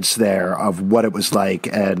sense there of what it was like.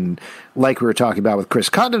 And like we were talking about with Chris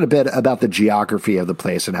Condon a bit about the geography of the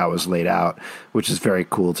place and how it was laid out, which is very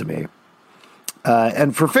cool to me.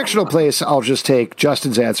 And for fictional place, I'll just take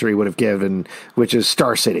Justin's answer he would have given, which is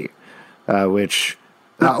Star City,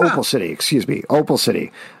 Opal City, Opal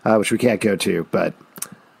City, which we can't go to, but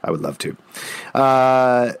I would love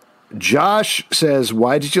to. Josh says,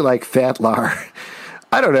 why did you like Fat Lar?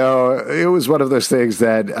 I don't know. It was one of those things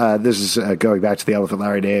that, this is going back to the Elephant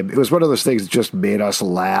Larry name. It was one of those things that just made us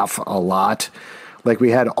laugh a lot. Like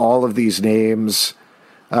we had all of these names.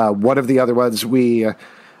 One of the other ones, we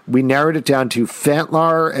narrowed it down to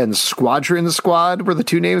Fantlar and Squadron Squad were the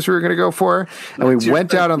two names we were going to go for. And we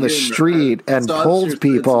went out on the street and polled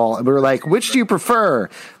people. And we were like, which do you prefer?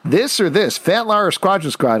 This or this? Fantlar or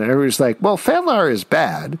Squadron Squad? And everybody's like, well, Fantlar is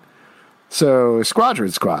bad. So Squadron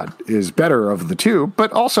Squad is better of the two,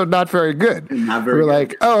 but also not very good. Not very good.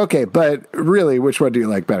 Like, oh, okay, but really, which one do you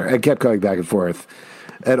like better? And kept going back and forth.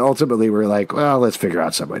 And ultimately, we're like, well, let's figure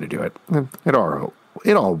out some way to do it.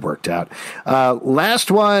 all worked out.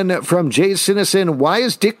 Last one from Jay Sinison. Why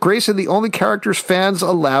is Dick Grayson the only character's fans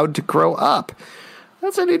allowed to grow up?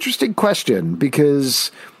 That's an interesting question,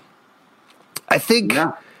 because I think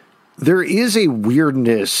there is a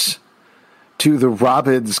weirdness to the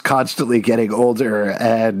Robins constantly getting older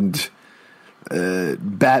and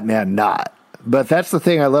Batman not. But that's the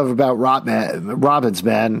thing I love about Robins,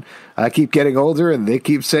 man. I keep getting older, and they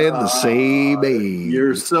keep saying the same age.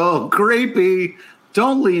 You're so creepy.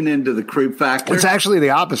 Don't lean into the creep factor. It's actually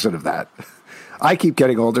the opposite of that. I keep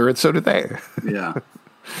getting older, and so do they. Yeah.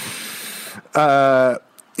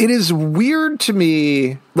 It is weird to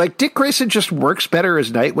me. Like, Dick Grayson just works better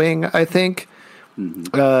as Nightwing, I think.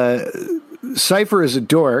 Cypher is a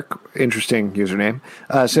dork, interesting username,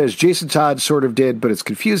 says Jason Todd sort of did, but it's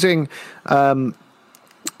confusing. I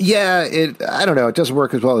don't know. It doesn't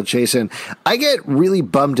work as well as Jason. I get really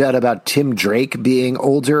bummed out about Tim Drake being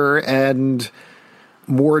older and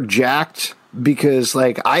more jacked, because,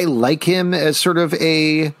 like, I like him as sort of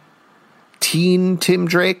a teen Tim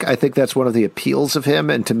Drake. I think that's one of the appeals of him,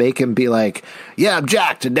 and to make him be like, yeah, I'm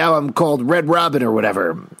jacked and now I'm called Red Robin or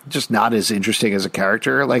whatever, just not as interesting as a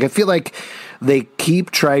character. Like, I feel like they keep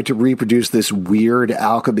trying to reproduce this weird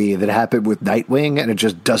alchemy that happened with Nightwing, and it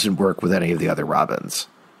just doesn't work with any of the other Robins.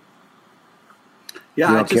 Yeah,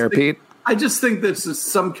 you don't care, Pete? I just think there's just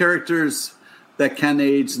some characters that can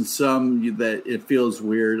age and some that it feels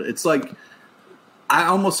weird. It's like, I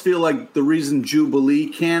almost feel like the reason Jubilee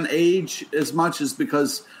can't age as much is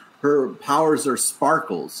because her powers are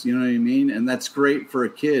sparkles, you know what I mean? And that's great for a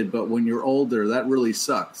kid, but when you're older, that really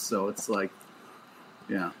sucks. So it's like,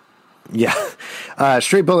 yeah. Yeah.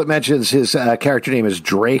 Straight Bullet mentions his character name is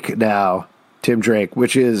Drake now, Tim Drake,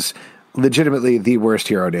 which is legitimately the worst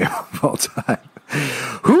hero name of all time.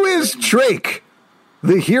 Who is Drake?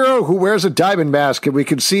 The hero who wears a diamond mask and we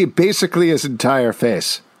can see basically his entire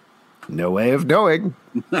face. No way of knowing.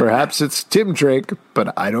 Perhaps it's Tim Drake,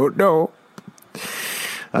 but I don't know.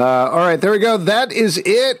 All right, there we go. That is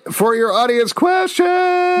it for your audience questions.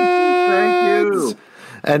 Thank you.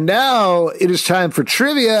 And now it is time for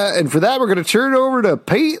trivia, and for that, we're going to turn it over to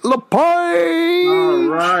Pete LaPage. All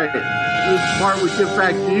right. This part we give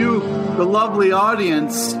back to you, the lovely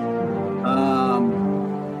audience.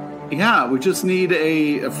 We just need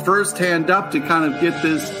a first hand up to kind of get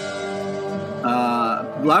this.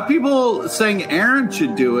 A lot of people saying Aaron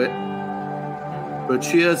should do it, but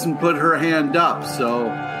she hasn't put her hand up, so.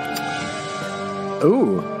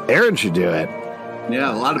 Ooh, Aaron should do it.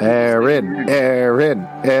 Yeah, a lot of people.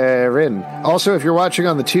 Aaron. Also, if you're watching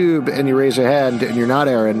on the tube and you raise a hand and you're not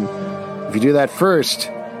Aaron, if you do that first,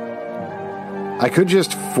 I could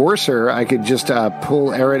just force her. I could just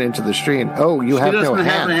pull Aaron into the stream. Oh, you have no hand. She doesn't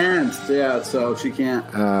have hands. Yeah, so she can't.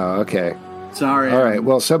 Oh, okay. Sorry. All right.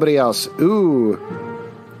 Well, somebody else. Ooh.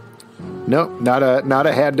 Nope, not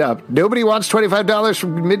a hand up. Nobody wants $25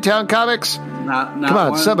 from Midtown Comics? Not Come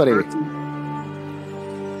on, somebody.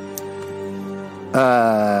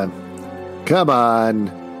 Come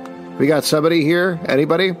on. We got somebody here?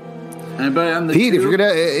 Anybody? Anybody on the Pete, tube?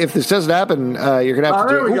 if this doesn't happen, you're gonna have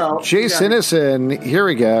to do it. Jay Sinison, here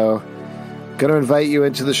we go. Gonna invite you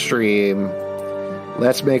into the stream.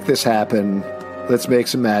 Let's make this happen. Let's make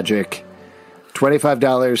some magic.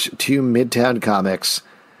 $25 to Midtown Comics.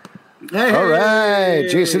 Hey. All right,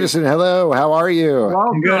 Jay Sinison, hello. How are you?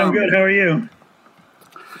 Welcome. I'm good. How are you?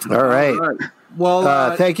 All right.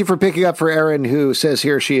 Well, thank you for picking up for Erin, who says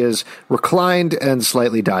here she is reclined and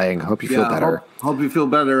slightly dying. Hope you feel better. Hope you feel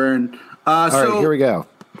better, Erin. All right, here we go.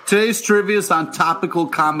 Today's trivia is on topical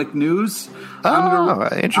comic news.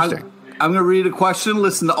 Interesting. I'm going to read a question,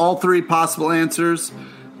 listen to all three possible answers,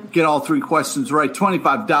 get all three questions right.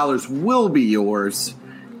 $25 will be yours.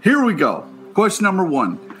 Here we go. Question number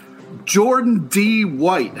 1. Jordan D.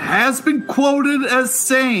 White has been quoted as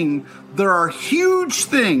saying there are huge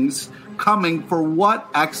things coming for what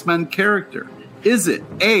X-Men character? Is it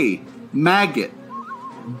A, Maggot,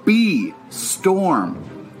 B, Storm,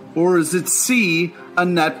 or is it C,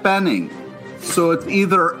 Annette Bening? So it's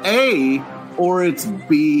either A or it's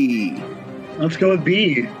B. Let's go with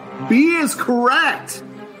B. B is correct.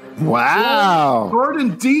 Wow.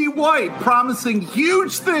 Jordan D. White promising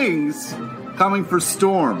huge things coming for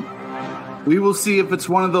Storm. We will see if it's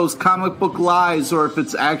one of those comic book lies or if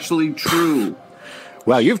it's actually true.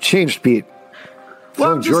 Wow, you've changed, Pete.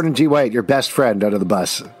 Throwing Jordan D. White, your best friend, under the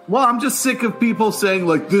bus. Well, I'm just sick of people saying,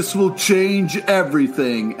 like, this will change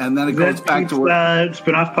everything. And then it goes back to what?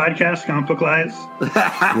 Spin-off podcast, Comic Book Lies.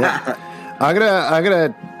 Yeah. I'm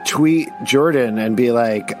gonna tweet Jordan and be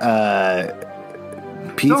like,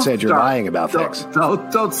 Pete said you're lying about things.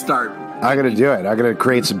 Don't start. I'm going to do it. I'm going to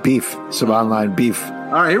create some beef, some online beef.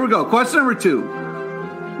 All right, here we go. Question number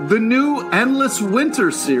 2. The new Endless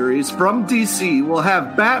Winter series from DC will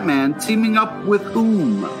have Batman teaming up with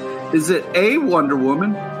whom? Is it A, Wonder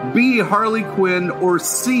Woman, B, Harley Quinn, or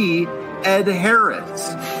C, Ed Harris?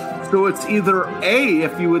 So it's either A,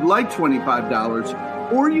 if you would like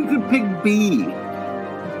 $25, or you could pick B.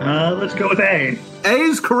 Let's go with A. A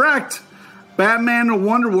is correct. Batman and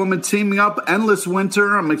Wonder Woman teaming up, Endless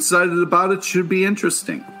Winter. I'm excited about it. Should be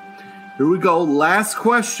interesting. Here we go. Last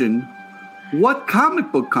question. What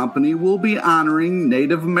comic book company will be honoring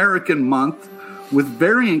Native American Month with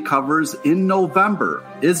variant covers in November?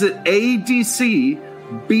 Is it A,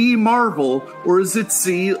 DC, B, Marvel, or is it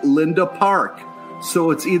C, Linda Park?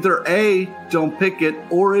 So it's either A, don't pick it,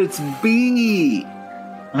 or it's B,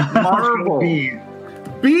 Marvel. B.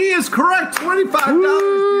 B is correct. $25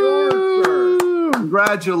 yours, sir.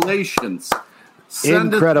 Congratulations.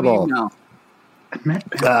 Send Incredible. us an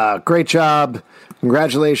email. Great job.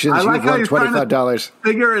 Congratulations. I like You've how won you're trying $25. to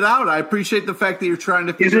figure it out. I appreciate the fact that you're trying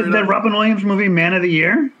to Is figure it it the out. Robin Williams movie Man of the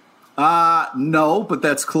Year? No, but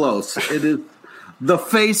that's close. It is The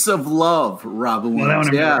Face of Love, Robin Well, that Williams.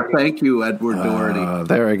 one I'm Yeah, sorry. thank you, Edward Doherty.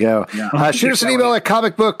 There we go. Shoot us an email at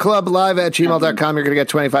comicbookclublive@gmail.com. You're going to get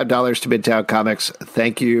 $25 to Midtown Comics.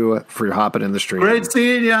 Thank you for hopping in the stream. Great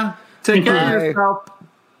seeing you. Take care of yourself.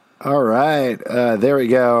 All right. There we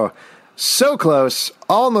go. So close.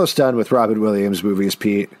 Almost done with Robin Williams movies,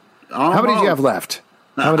 Pete. How many do you have left?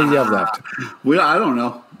 How many do you have left? I don't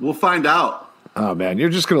know. We'll find out. Oh, man. You're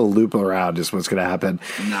just going to loop around is what's going to happen.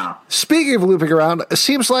 No. Speaking of looping around, it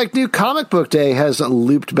seems like New Comic Book Day has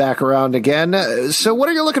looped back around again. So what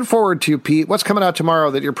are you looking forward to, Pete? What's coming out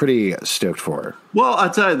tomorrow that you're pretty stoked for? Well,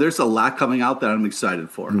 I'll tell you, there's a lot coming out that I'm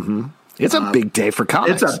excited for. Mm-hmm. It's a big day for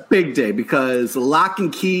comics. It's a big day because Lock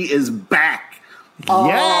and Key is back. Yeah.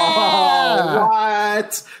 Oh,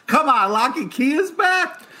 what? Come on, Lock and Key is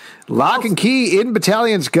back. Lock and Key in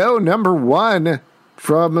Battalions Go, #1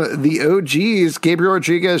 from the OGs, Gabriel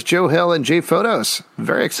Rodriguez, Joe Hill, and Jay Photos.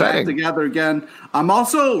 Very exciting. Back together again. I'm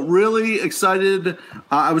also really excited.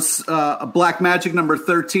 I was Black Magic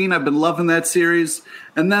 #13. I've been loving that series.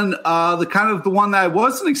 And then the one that I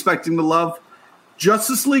wasn't expecting to love,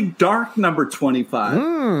 Justice League Dark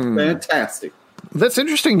 #25. Fantastic. That's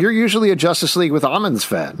interesting. You're usually a Justice League with Almonds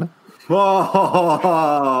fan.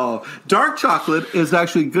 Oh, dark chocolate is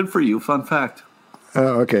actually good for you. Fun fact.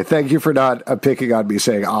 Oh, okay. Thank you for not picking on me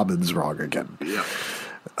saying almonds wrong again.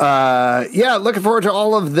 Yeah. Looking forward to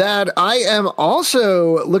all of that. I am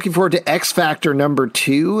also looking forward to X Factor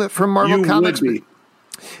 #2 from Marvel You Comics. would be.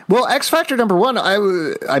 Well, X Factor #1,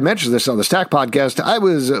 I mentioned this on the Stack podcast. I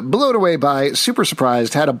was blown away by, super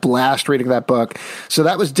surprised, had a blast reading that book. So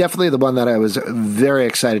that was definitely the one that I was very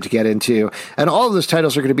excited to get into. And all of those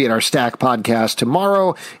titles are going to be in our Stack podcast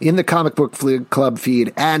tomorrow in the Comic Book Club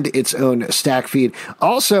feed and its own Stack feed.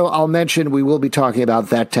 Also, I'll mention we will be talking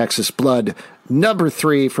about That Texas Blood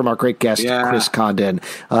 #3 from our great guest, Chris Condon,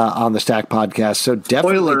 on the Stack podcast. So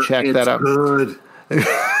definitely check that out. Good.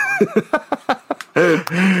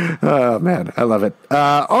 Oh, man, I love it.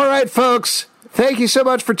 All right, folks. Thank you so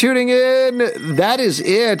much for tuning in. That is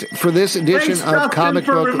it for this edition Thanks, of Justin, Comic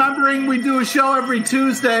for Book. remembering we do a show every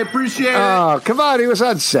Tuesday. Appreciate it. Oh, come on. He was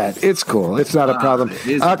on set. It's cool. It's not a problem.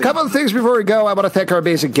 A couple of things before we go. I want to thank our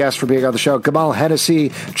amazing guest for being on the show, Kamal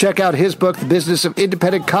Hennessy. Check out his book, The Business of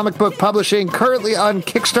Independent Comic Book Publishing, currently on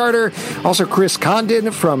Kickstarter. Also, Chris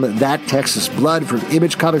Condon from That Texas Blood from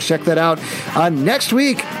Image Comics. Check that out. Next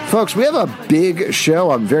week, folks, we have a big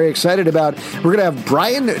show I'm very excited about. We're going to have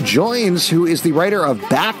Brian Joines, who is the writer of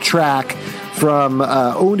Backtrack from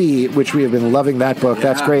Oni, which we have been loving that book. Yeah.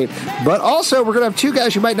 That's great. But also, we're going to have two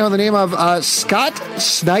guys you might know the name of. Scott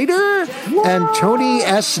Snyder and Tony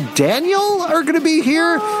S. Daniel are going to be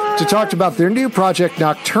here to talk about their new project,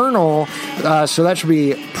 Nocturnal. So that should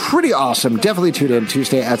be pretty awesome. Definitely tune in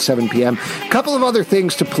Tuesday at 7 p.m. A couple of other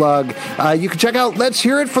things to plug. You can check out Let's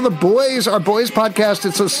Hear It for the Boys, our boys podcast.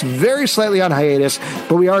 It's very slightly on hiatus,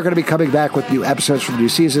 but we are going to be coming back with new episodes for the new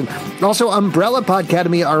season. Also, Umbrella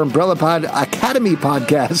Podcademy, our Umbrella Academy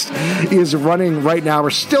podcast, is running right now. We're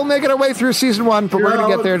still making our way through season 1, but we're going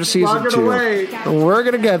to get there to season 2. We're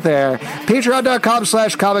going to get there.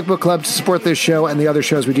 Patreon.com/Comic Book Club to support this show and the other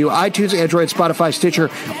shows we do. iTunes, Android, Spotify, Stitcher,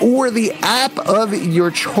 or the app of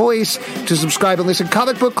your choice to subscribe and listen.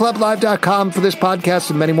 ComicBookClubLive.com for this podcast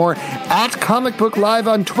and many more. At Comic Book Live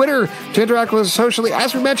on Twitter to interact with us socially.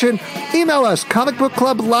 As we mentioned, email us,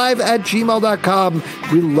 comicbookclublive@gmail.com.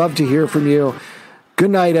 We love to hear from you. Good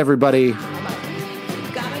night, everybody.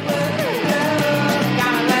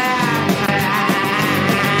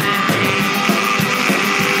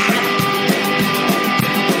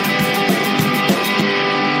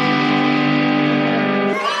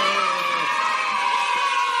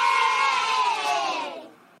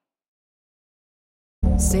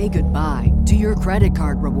 goodbye to your credit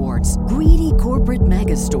card rewards. Greedy corporate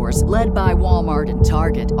mega stores, led by Walmart and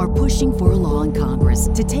Target, are pushing for a law in Congress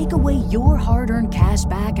to take away your hard-earned cash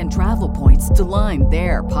back and travel points to line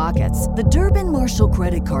their pockets. The Durbin-Marshall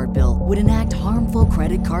credit card bill would enact harmful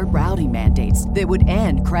credit card routing mandates that would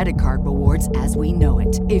end credit card rewards as we know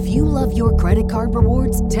it. If you love your credit card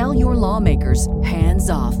rewards, tell your lawmakers, hands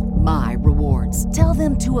off my rewards. Tell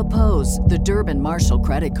them to oppose the Durbin-Marshall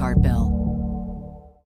credit card bill.